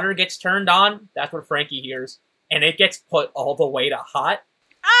water gets turned on. That's what Frankie hears, and it gets put all the way to hot.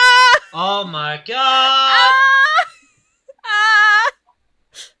 Ah! Oh my god! Ah! Ah!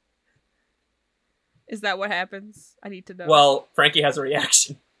 Is that what happens? I need to know. Well, Frankie has a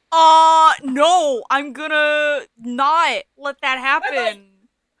reaction. No, I'm gonna not let that happen.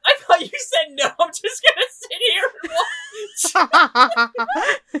 I thought thought you said no. I'm just gonna sit here and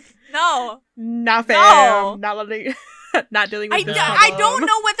watch. No. Not fair. No. Not dealing with this I problem. don't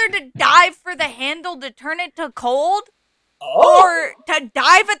know whether to dive for the handle to turn it to cold Oh! or to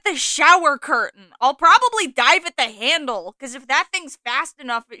dive at the shower curtain. I'll probably dive at the handle, because if that thing's fast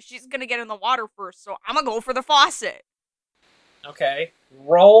enough, she's gonna get in the water first, so I'm gonna go for the faucet. Okay.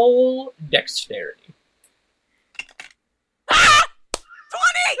 Roll dexterity. Ah!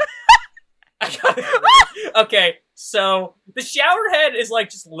 20! I got it. Okay, so the shower head is like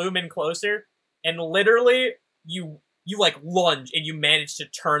just looming closer, and literally you like lunge and you manage to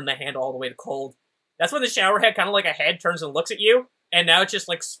turn the handle all the way to cold. That's when the shower head kind of like a head turns and looks at you, and now it's just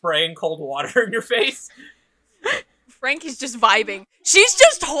like spraying cold water in your face. Frankie's just vibing. She's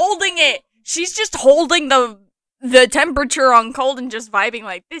just holding it. She's just holding the temperature on cold and just vibing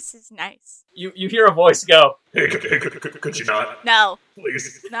like, this is nice. You hear a voice go, Hey, could you not? No.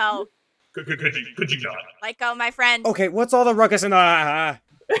 Please. No. Could you not? Let go, my friend. Okay, what's all the ruckus and Marshall's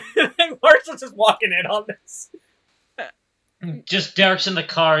just walking in on this. Just Derek's in the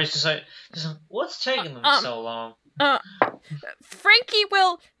car. He's just like, what's taking them so long? Frankie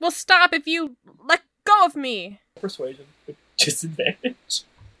will stop if you let go of me. Persuasion with disadvantage.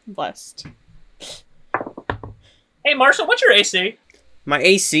 Blessed. Hey, Marshall, what's your AC? My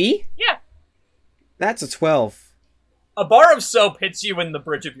AC? Yeah. That's a 12. A bar of soap hits you in the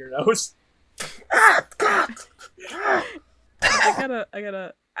bridge of your nose. I gotta.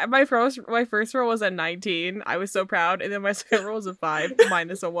 My first roll was a 19. I was so proud, and then my second roll was a 5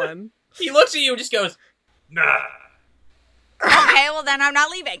 minus a 1. He looks at you and just goes, Nah. Okay, well then I'm not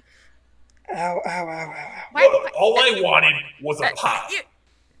leaving. Ow, ow, ow, ow, ow. Look, all I wanted was a pop.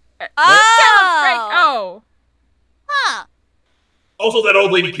 Oh! Huh. Also, that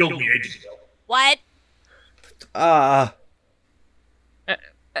old lady killed me ages ago. What? Well,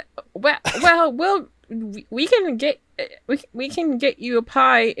 we can get you a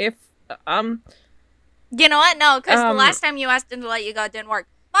pie if You know what? No, because the last time you asked him to let you go, it didn't work.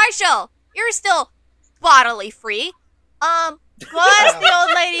 Marshall, you're still bodily free. Go ask the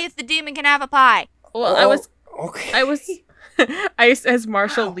old lady if the demon can have a pie. Well, as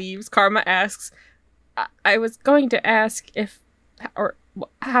Marshall leaves, Karma asks, I was going to ask if or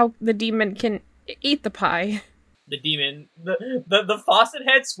how the demon can eat the pie. the demon, the faucet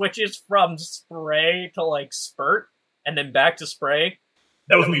head switches from spray to like spurt, and then back to spray.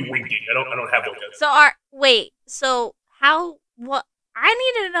 That was me winking. I don't have those. So what? I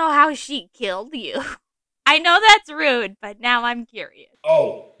need to know how she killed you. I know that's rude, but now I'm curious.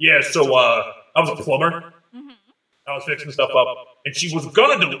 Oh, yeah, so, I was a plumber. Mm-hmm. I was fixing stuff up, and she was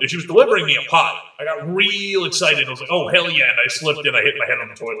delivering me a pie. I got real excited. I was like, oh, hell yeah, and I slipped and I hit my head on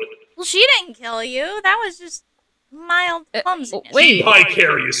the toilet. Well, she didn't kill you. That was just mild clumsiness. She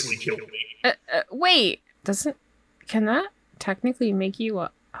vicariously killed me. Wait, can that technically make you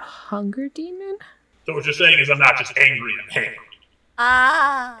a hunger demon? So what you're saying is I'm not just angry, I'm hangry.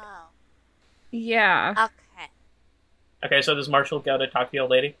 Oh. Yeah. Okay. Okay, so does Marshall go to talk to the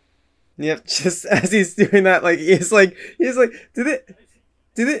old lady? Yep, just as he's doing that, he's like, did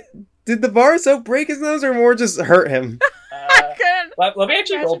the bar of soap break his nose or more just hurt him? Let me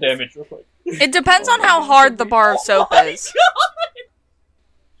actually roll damage real quick. It depends on how hard the bar of soap is. God!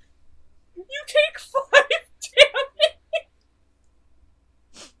 You take 5 damage!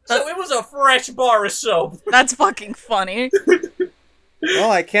 So it was a fresh bar of soap. That's fucking funny.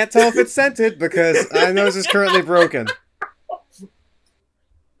 Well, I can't tell if it's scented because my nose is currently broken.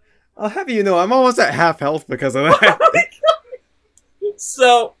 I'll have you know, I'm almost at half health because of that.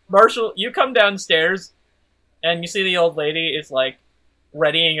 So, Marshall, you come downstairs, and you see the old lady is,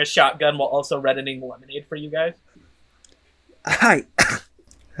 readying a shotgun while also reddening lemonade for you guys. Hi.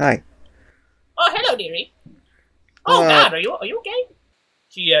 Hi. Oh, hello, dearie. Oh, God, are you okay?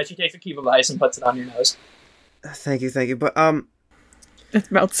 She takes a cube of ice and puts it on your nose. Thank you. But, It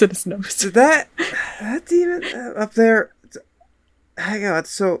melts in his nose. did that demon up there... Hang on,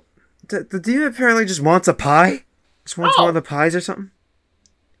 so... The demon apparently just wants a pie? Just wants one of the pies or something?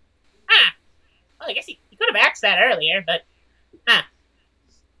 Well, I guess he could have asked that earlier, but...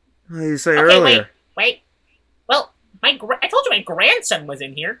 What did you say Okay, earlier? wait. Well, I told you my grandson was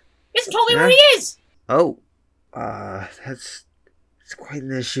in here. He hasn't told me where he is. Oh. That's quite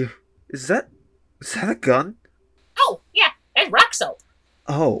an issue. Is that a gun? Oh, yeah, that's rock salt.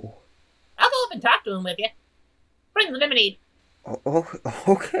 Oh. I'll go up and talk to him with you. Bring the lemonade. Oh,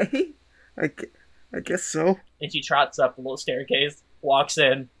 okay. I guess so. And she trots up the little staircase, walks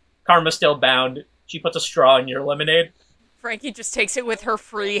in. Karma's still bound. She puts a straw in your lemonade. Frankie just takes it with her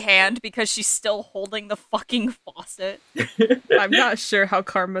free hand because she's still holding the fucking faucet. I'm not sure how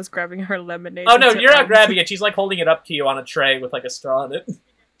Karma's grabbing her lemonade. Oh no, into you're not arms. grabbing it. She's like holding it up to you on a tray with like a straw in it.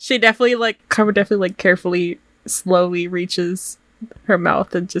 Karma definitely like carefully, slowly reaches her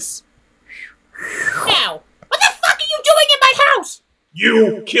mouth and just. Now, what the fuck are you doing in my house?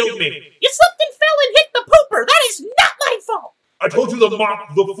 You killed me. You slipped and fell and hit the pooper. That is not my fault. I told you to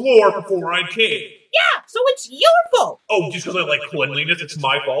mop the floor before I came. Yeah, so it's your fault. Oh, just because I like cleanliness, it's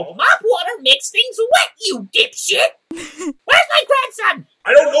my fault? Mop water makes things wet, you dipshit. Where's my grandson?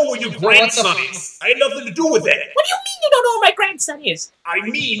 I don't know where your grandson is. I had nothing to do with that. What do you mean you don't know where my grandson is? I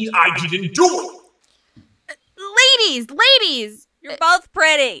mean, I didn't do it. Ladies! You're both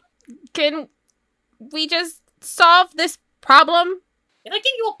pretty. Can we just solve this problem? If I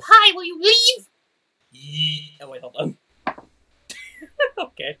give you a pie, will you leave? Oh wait, hold on.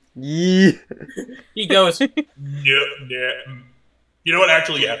 Okay. Yeah. He goes, No. You know what?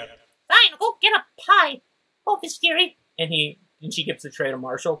 Actually, yeah. Fine, I'll go get a pie. Oh, this scary. and she gives the tray to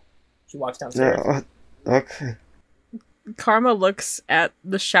Marshall. She walks downstairs. Okay. Karma looks at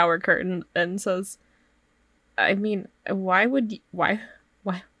the shower curtain and says, I mean, why would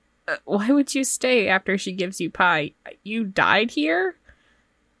you stay after she gives you pie? You died here?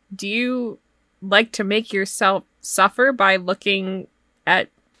 Do you like to make yourself suffer by looking at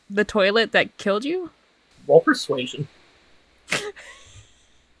the toilet that killed you? Roll persuasion.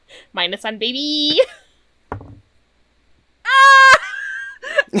 -1, baby!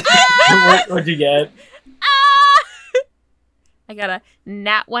 What'd you get? I got a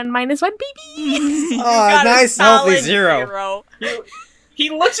nat 1 -1, baby! Oh, nice healthy 0. He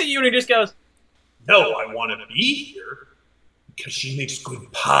looks at you and he just goes, No, I want to be here because she makes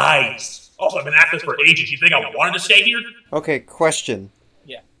good pies. Also, I've been at this for ages. You think I wanted to stay here? Okay, question.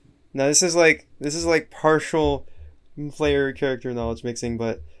 Yeah. Now this is like partial player character knowledge mixing,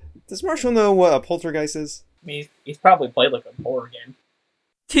 but does Marshall know what a poltergeist is? I mean, he's probably played like a horror game.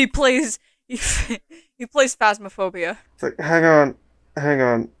 He plays Phasmophobia. It's like, hang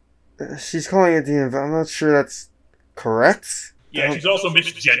on. She's calling it demon, but I'm not sure that's correct. Yeah, she's also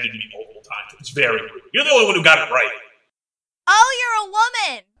misgendered me multiple times. It's very rude. You're the only one who got it right. Oh, you're a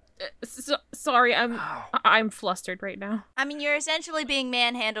woman! Sorry, I'm flustered right now. I mean, you're essentially being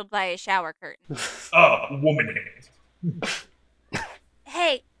manhandled by a shower curtain. Woman hand.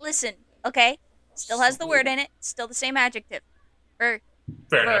 Hey, listen, okay? Still has the word in it. Still the same adjective. Fair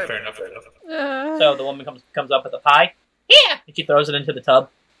enough. So the woman comes up with a pie. Here, And she throws it into the tub.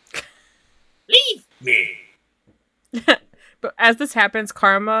 leave. Me. But as this happens,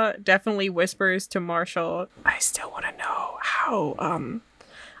 Karma definitely whispers to Marshall, I still want to know how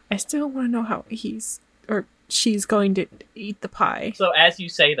he's or she's going to eat the pie. So as you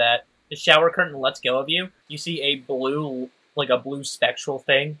say that, the shower curtain lets go of you. You see a blue spectral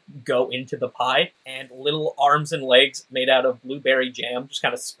thing go into the pie, and little arms and legs made out of blueberry jam just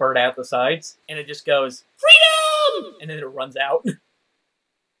kind of spurt out the sides, and it just goes, freedom! And then it runs out.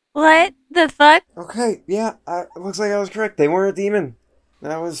 What the fuck? Okay, yeah, it looks like I was correct. They weren't a demon.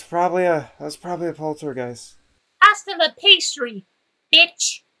 That was probably a poltergeist. Hasta la pastry,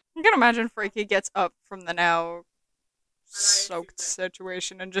 bitch. I'm gonna imagine Freaky gets up from the now soaked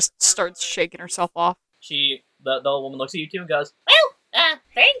situation and just starts shaking herself off. The old woman looks at you two and goes, Well,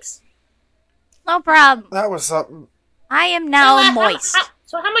 thanks. No problem. That was something. I am now So, moist.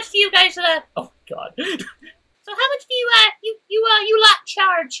 So how much do you guys, oh god. so how much do you lot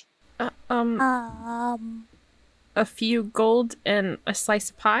charge? A few gold and a slice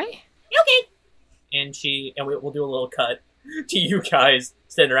of pie? Okay. And we'll do a little cut to you guys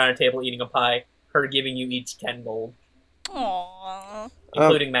sitting around a table eating a pie, her giving you each 10 gold, Aww.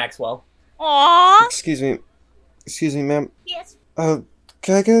 including Maxwell. Aww. Excuse me, ma'am. Yes.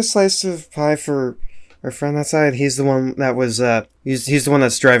 Can I get a slice of pie for our friend outside? He's the one that was, he's the one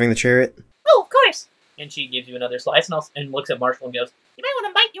that's driving the chariot. Oh, of course. And she gives you another slice and looks at Marshall and goes, You might want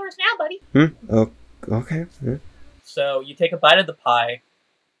to bite yours now, buddy. Oh, okay. Yeah. so you take a bite of the pie,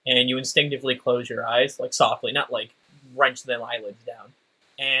 and you instinctively close your eyes, like softly, not like wrench the eyelids down.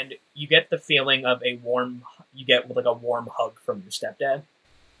 And you get the feeling of a warm hug from your stepdad.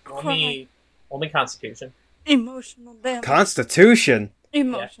 Only Constitution. Emotional damage. Constitution?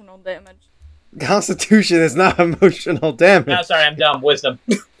 Emotional damage. Constitution is not emotional damage. No, sorry, I'm dumb. Wisdom.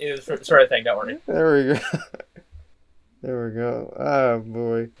 It was sort of thing, don't worry. There we go. There we go. Oh,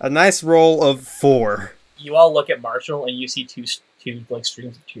 boy. A nice roll of 4. You all look at Marshall, and you see two like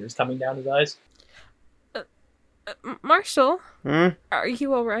streams of tears coming down his eyes. Marshall, Hmm? are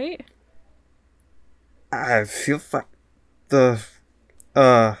you alright? I feel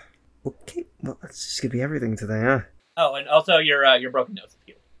Okay, well, that's just gonna be everything today, huh? Oh, and also your broken nose is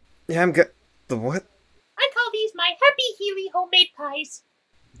healed. Yeah, I'm good. The what? I call these my Happy Healy homemade pies.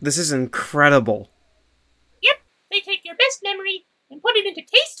 This is incredible. Yep, they take your best memory and put it into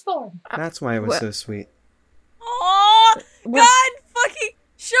taste form. That's why it was what? so sweet. Oh, What? God fucking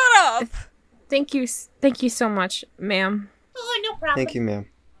shut up. Thank you so much, ma'am. Oh, no problem. Thank you, ma'am.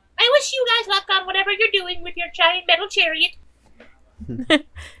 I wish you guys luck on whatever you're doing with your giant metal chariot.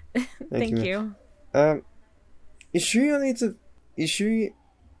 Thank ma'am. you. You sure you don't need to... You sure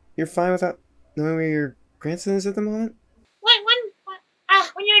you're fine without knowing where your grandson is at the moment?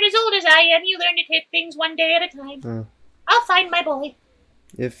 When you're as old as I am, you learn to take things one day at a time. Oh. I'll find my boy.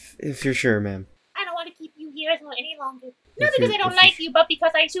 If you're sure, ma'am. I don't want to keep you here any longer. Not If because you- I don't if like you- you, but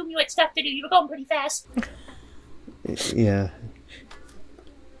because I assume you had stuff to do. You were going pretty fast. Yeah.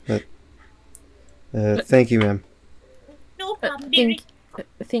 But... thank you, ma'am. No problem, dearie.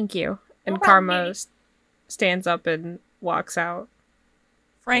 Thank you. And No problem, Karma baby. stands up and walks out.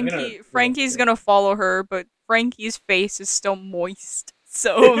 Frankie's gonna follow her, but Frankie's face is still moist.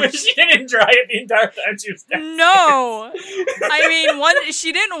 So She didn't dry it the entire time she was down. no, I mean,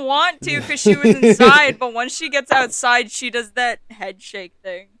 she didn't want to because she was inside, but once she gets outside, she does that head shake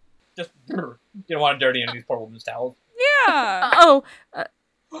thing. Just didn't want to dirty any of these poor women's towels. Yeah. Oh,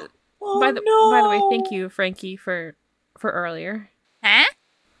 Oh, by the way, thank you, Frankie, for earlier. Huh?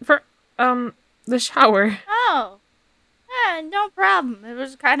 For the shower. Oh. No problem. It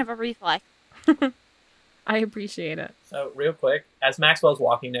was kind of a reflex. I appreciate it. So, real quick, as Maxwell's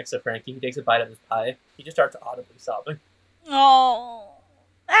walking next to Frankie, he takes a bite of his pie. He just starts audibly sobbing. Oh.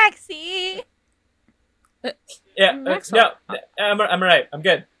 Maxie. Yeah, Maxwell. no, I'm alright. I'm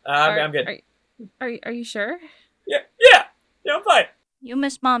good. I'm good. Are you sure? Yeah, I'm fine. You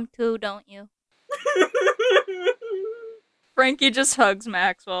miss Mom too, don't you? Frankie just hugs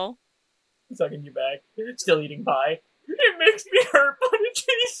Maxwell. Sucking you back. Still eating pie. It makes me hurt, but it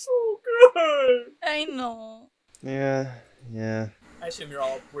tastes so good. I know. Yeah. I assume you're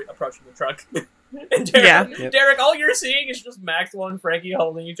all approaching the truck. And Derek, Yep. Derek, all you're seeing is just Maxwell and Frankie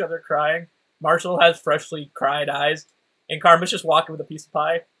holding each other crying. Marshall has freshly cried eyes. And Karma's just walking with a piece of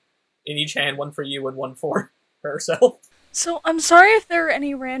pie in each hand, one for you and one for herself. So I'm sorry if there are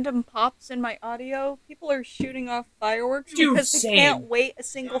any random pops in my audio. People are shooting off fireworks Dude, because they same. can't wait a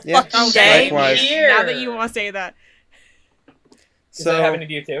single Yeah, fucking day. likewise. Now that you want to say that. Is that happening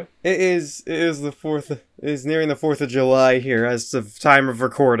to you too? It is the 4th... It is nearing the 4th of July here as of time of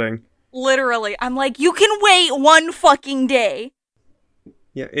recording. Literally, I'm like, you can wait one fucking day.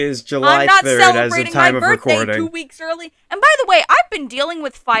 Yeah, it is July I'm not 3rd as of celebrating time my of birthday recording. 2 weeks early. And by the way, I've been dealing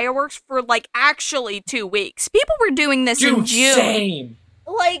with fireworks for like actually 2 weeks. People were doing this in Dude, June. same.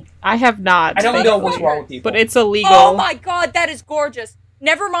 Like, I have not. I don't know what's wrong with people. But it's illegal. oh my god, that is gorgeous.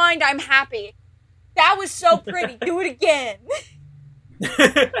 Never mind, I'm happy. That was so pretty. Do it again.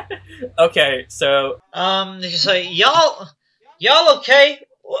 Okay, so Just like, y'all okay?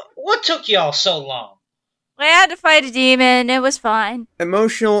 What took y'all so long? I had to fight a demon. It was fine.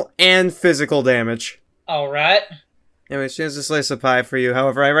 Emotional and physical damage. Alright. Anyway, she has a slice of pie for you.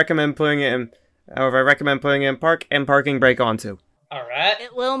 However, I recommend putting it in park and parking brake onto. Alright.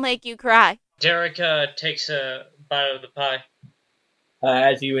 It will make you cry. Derek takes a bite of the pie.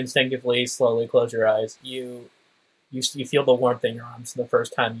 as you instinctively slowly close your eyes, you feel the warmth in your arms the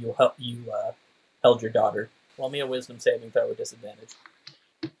first time you held your daughter. Roll me a wisdom saving throw with disadvantage.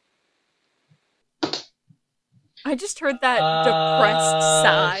 I just heard that depressed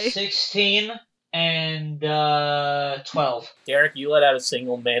sigh. 16 and 12. Derek, you let out a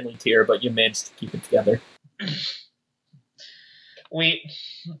single manly tear, but you managed to keep it together. We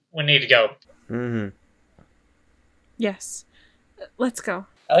need to go. Mm-hmm. Yes. Let's go.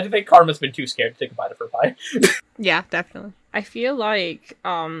 I like to think Karma's been too scared to take a bite of her pie. Yeah, definitely. I feel like,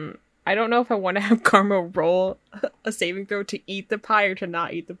 I don't know if I want to have Karma roll a saving throw to eat the pie or to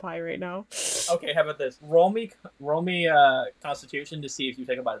not eat the pie right now. Okay, how about this? Roll me Constitution to see if you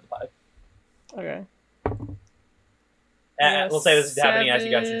take a bite of the pie. Okay. We'll say this is happening as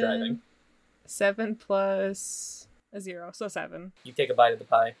you guys are driving. 7 plus a 0, so 7. You take a bite of the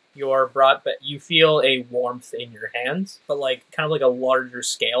pie. You're brought, but you feel a warmth in your hands, but like kind of like a larger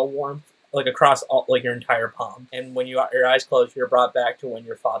scale warmth, like across all, like your entire palm. And when your eyes close, you're brought back to when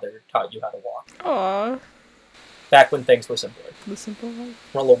your father taught you how to walk. Aww. Back when things were simpler. The simple life.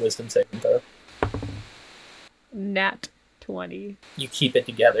 Roll a wisdom saving throw. Nat 20. You keep it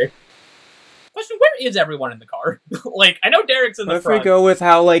together. Question: where is everyone in the car? Like, I know Derek's in the What if front. we go with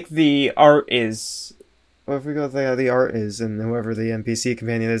how, like, the art is? What if we go with how the art is and whoever the NPC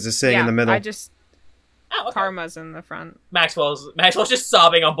companion is sitting in the middle? I just... Oh, okay. Karma's in the front. Maxwell's just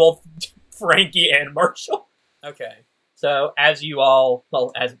sobbing on both Frankie and Marshall. Okay. So as you all,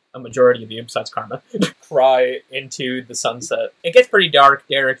 well, as a majority of you, besides Karma, cry into the sunset, it gets pretty dark.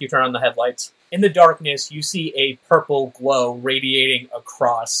 Derek, you turn on the headlights. In the darkness, you see a purple glow radiating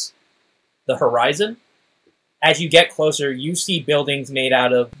across the horizon. As you get closer, you see buildings made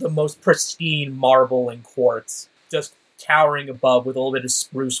out of the most pristine marble and quartz, just towering above with a little bit of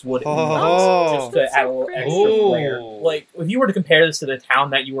spruce wood in them, just to add a little extra flair. Like, if you were to compare this to the town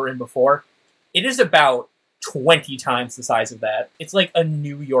that you were in before, it is about 20 times the size of that. It's like a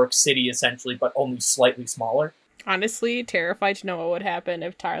New York City, essentially, but only slightly smaller. Honestly, terrified to know what would happen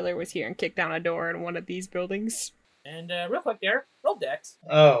if Tyler was here and kicked down a door in one of these buildings. And real quick there, roll Dex.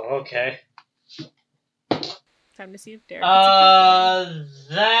 Oh, okay. Time to see if Derek gets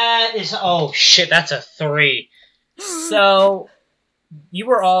That is... Oh, shit, that's a 3. So, you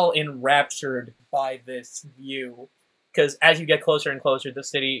were all enraptured by this view, because as you get closer and closer, the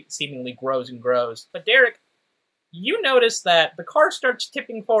city seemingly grows and grows. But Derek, you notice that the car starts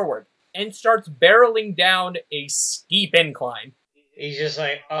tipping forward and starts barreling down a steep incline. He's just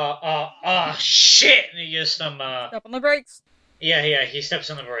like, shit! And he just, Step on the brakes. Yeah, he steps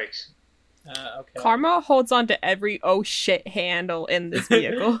on the brakes. Okay. Karma holds on to every oh shit handle in this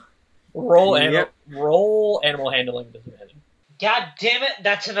vehicle. Roll animal handling with disadvantage. God damn it,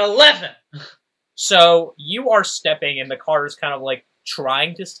 that's an 11! So, you are stepping and the car is kind of like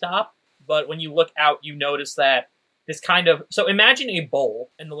trying to stop, but when you look out, you notice that this kind of... So imagine a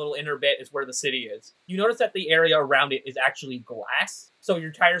bowl, and the little inner bit is where the city is. You notice that the area around it is actually glass, so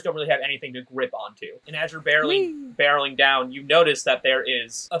your tires don't really have anything to grip onto. And as you're barreling down, you notice that there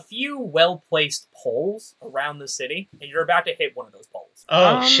is a few well-placed poles around the city, and you're about to hit one of those poles.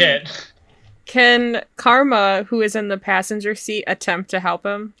 Oh, shit. Can Karma, who is in the passenger seat, attempt to help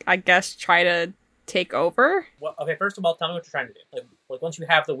him? I guess try to take over? Well, okay, first of all, tell me what you're trying to do. Like once you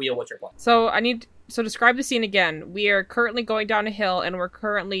have the wheel, what's your plan? So describe the scene again. We are currently going down a hill, and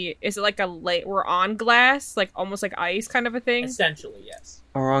is it like we're on glass? Like, almost like ice kind of a thing? Essentially, yes.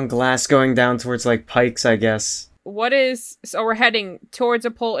 Or on glass going down towards, like, pikes, I guess. So we're heading towards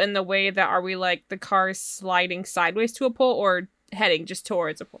a pole in the way that, are we, like, the car sliding sideways to a pole, or heading just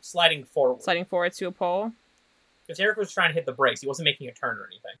towards a pole? Sliding forward. Sliding forward to a pole? Because Eric was trying to hit the brakes. He wasn't making a turn or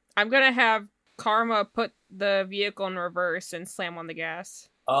anything. I'm gonna have Karma put the vehicle in reverse and slam on the gas.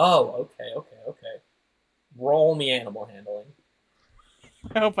 Oh, okay. Roll me animal handling.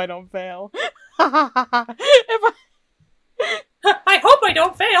 I hope I don't fail. I hope I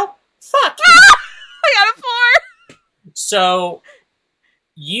don't fail! Fuck! I got a 4! So,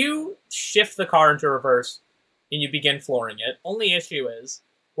 you shift the car into reverse, and you begin flooring it. Only issue is,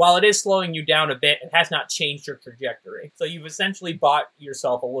 while it is slowing you down a bit, it has not changed your trajectory. So you've essentially bought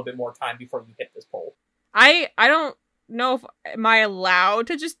yourself a little bit more time before you hit this pole. I don't know if... Am I allowed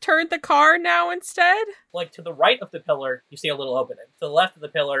to just turn the car now instead? Like, to the right of the pillar, you see a little opening. To the left of the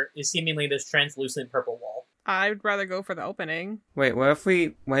pillar is seemingly this translucent purple wall. I'd rather go for the opening. Wait, what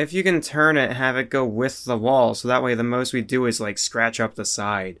if you can turn it and have it go with the wall, so that way the most we do is, like, scratch up the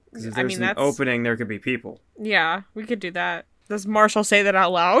side? Because if there's an opening, there could be people. Yeah, we could do that. Does Marshall say that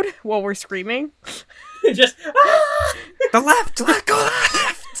out loud while we're screaming? Just, The left! Go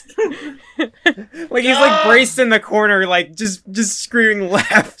left! Like, he's, like, braced in the corner, like, just screaming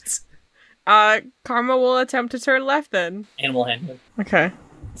left. Karma will attempt to turn left then. Animal handling. Okay.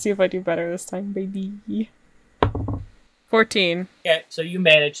 See if I do better this time, baby. 14. Okay, so you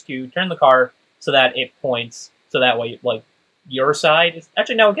manage to turn the car so that it points, so that way, like, your side is...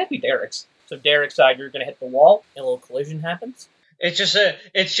 Actually, no, it can't be Derek's. So Derek's side, you're gonna hit the wall, and a little collision happens. It's just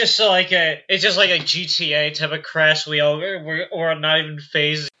like a GTA type of crash. We're not even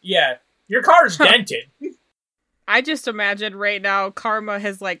phased. Yeah, your car's dented. I just imagine right now Karma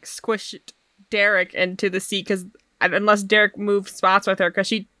has, like, squished Derek into the seat, because unless Derek moved spots with her, because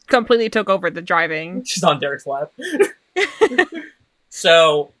she completely took over the driving. She's on Derek's lap.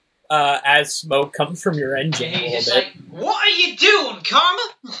 So, as smoke comes from your engine a little bit... What are you doing,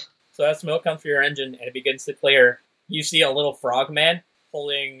 Karma? So as smoke comes from your engine and it begins to clear, you see a little frogman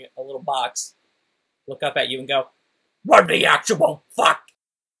holding a little box look up at you and go, "What the actual fuck?"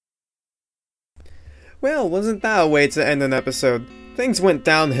 Well, wasn't that a way to end an episode? Things went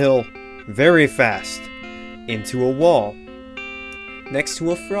downhill very fast. Into a wall. Next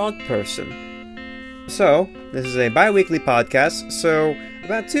to a frog person. So, this is a bi-weekly podcast, so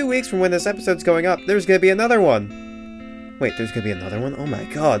about 2 weeks from when this episode's going up, there's gonna be another one. Wait, there's gonna be another one? Oh my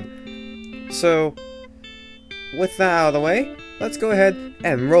god. So, with that out of the way, let's go ahead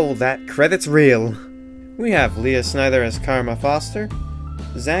and roll that credits reel. We have Leah Snyder as Karma Foster,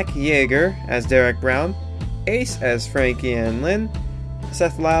 Zach Yeager as Derek Brown, Ace as Frankie and Lynn,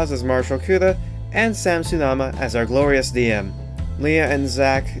 Seth Lyles as Marshall Kuda, and Sam Tsunama as our glorious DM. Leah and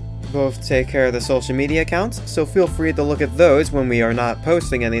Zach both take care of the social media accounts, so feel free to look at those when we are not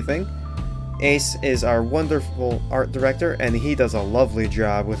posting anything. Ace is our wonderful art director, and he does a lovely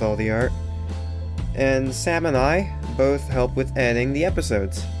job with all the art. And Sam and I both help with editing the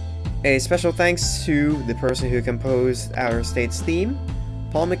episodes. A special thanks to the person who composed our state's theme,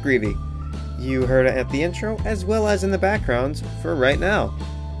 Paul McGreevy. You heard it at the intro, as well as in the background for right now.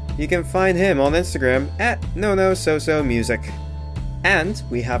 You can find him on Instagram at NoNoSoSoMusic. And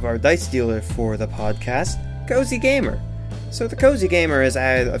we have our dice dealer for the podcast, Cozy Gamer. So the Cozy Gamer has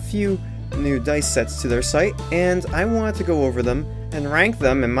added a few new dice sets to their site, and I wanted to go over them and rank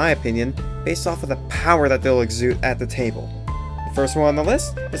them, in my opinion, based off of the power that they'll exude at the table. The first one on the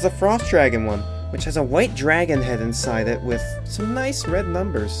list is the Frost Dragon one, which has a white dragon head inside it with some nice red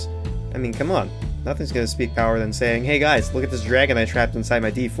numbers. I mean, come on. Nothing's gonna speak power than saying, hey guys, look at this dragon I trapped inside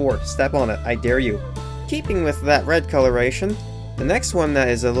my D4. Step on it, I dare you. Keeping with that red coloration, the next one that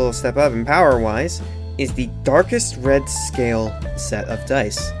is a little step up in power-wise is the Darkest Red Scale set of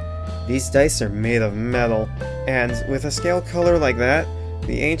dice. These dice are made of metal, and with a scale color like that,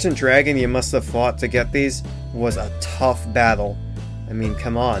 the ancient dragon you must have fought to get these was a tough battle. I mean,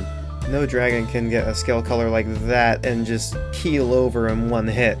 come on. No dragon can get a scale color like that and just keel over in one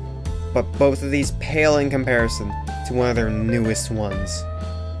hit. But both of these pale in comparison to one of their newest ones.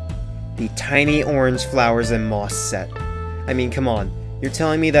 The Tiny Orange Flowers and Moss set. I mean, come on. You're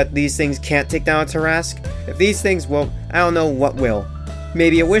telling me that these things can't take down a Tarrasque? If these things will, I don't know what will.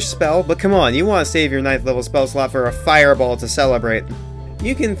 Maybe a wish spell, but come on, you want to save your 9th level spell slot for a fireball to celebrate.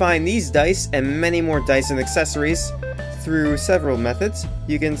 You can find these dice and many more dice and accessories through several methods.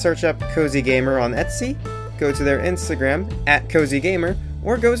 You can search up Cozy Gamer on Etsy, go to their Instagram, @CozyGamer,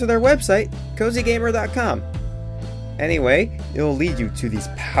 or go to their website, CozyGamer.com. Anyway, it'll lead you to these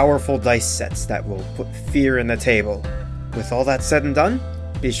powerful dice sets that will put fear in the table. With all that said and done,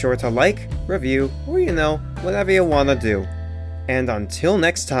 be sure to like, review, or whatever you want to do. And until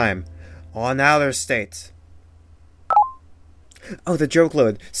next time, on Outer State. Oh, the joke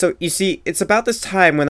load. So, you see, it's about this time when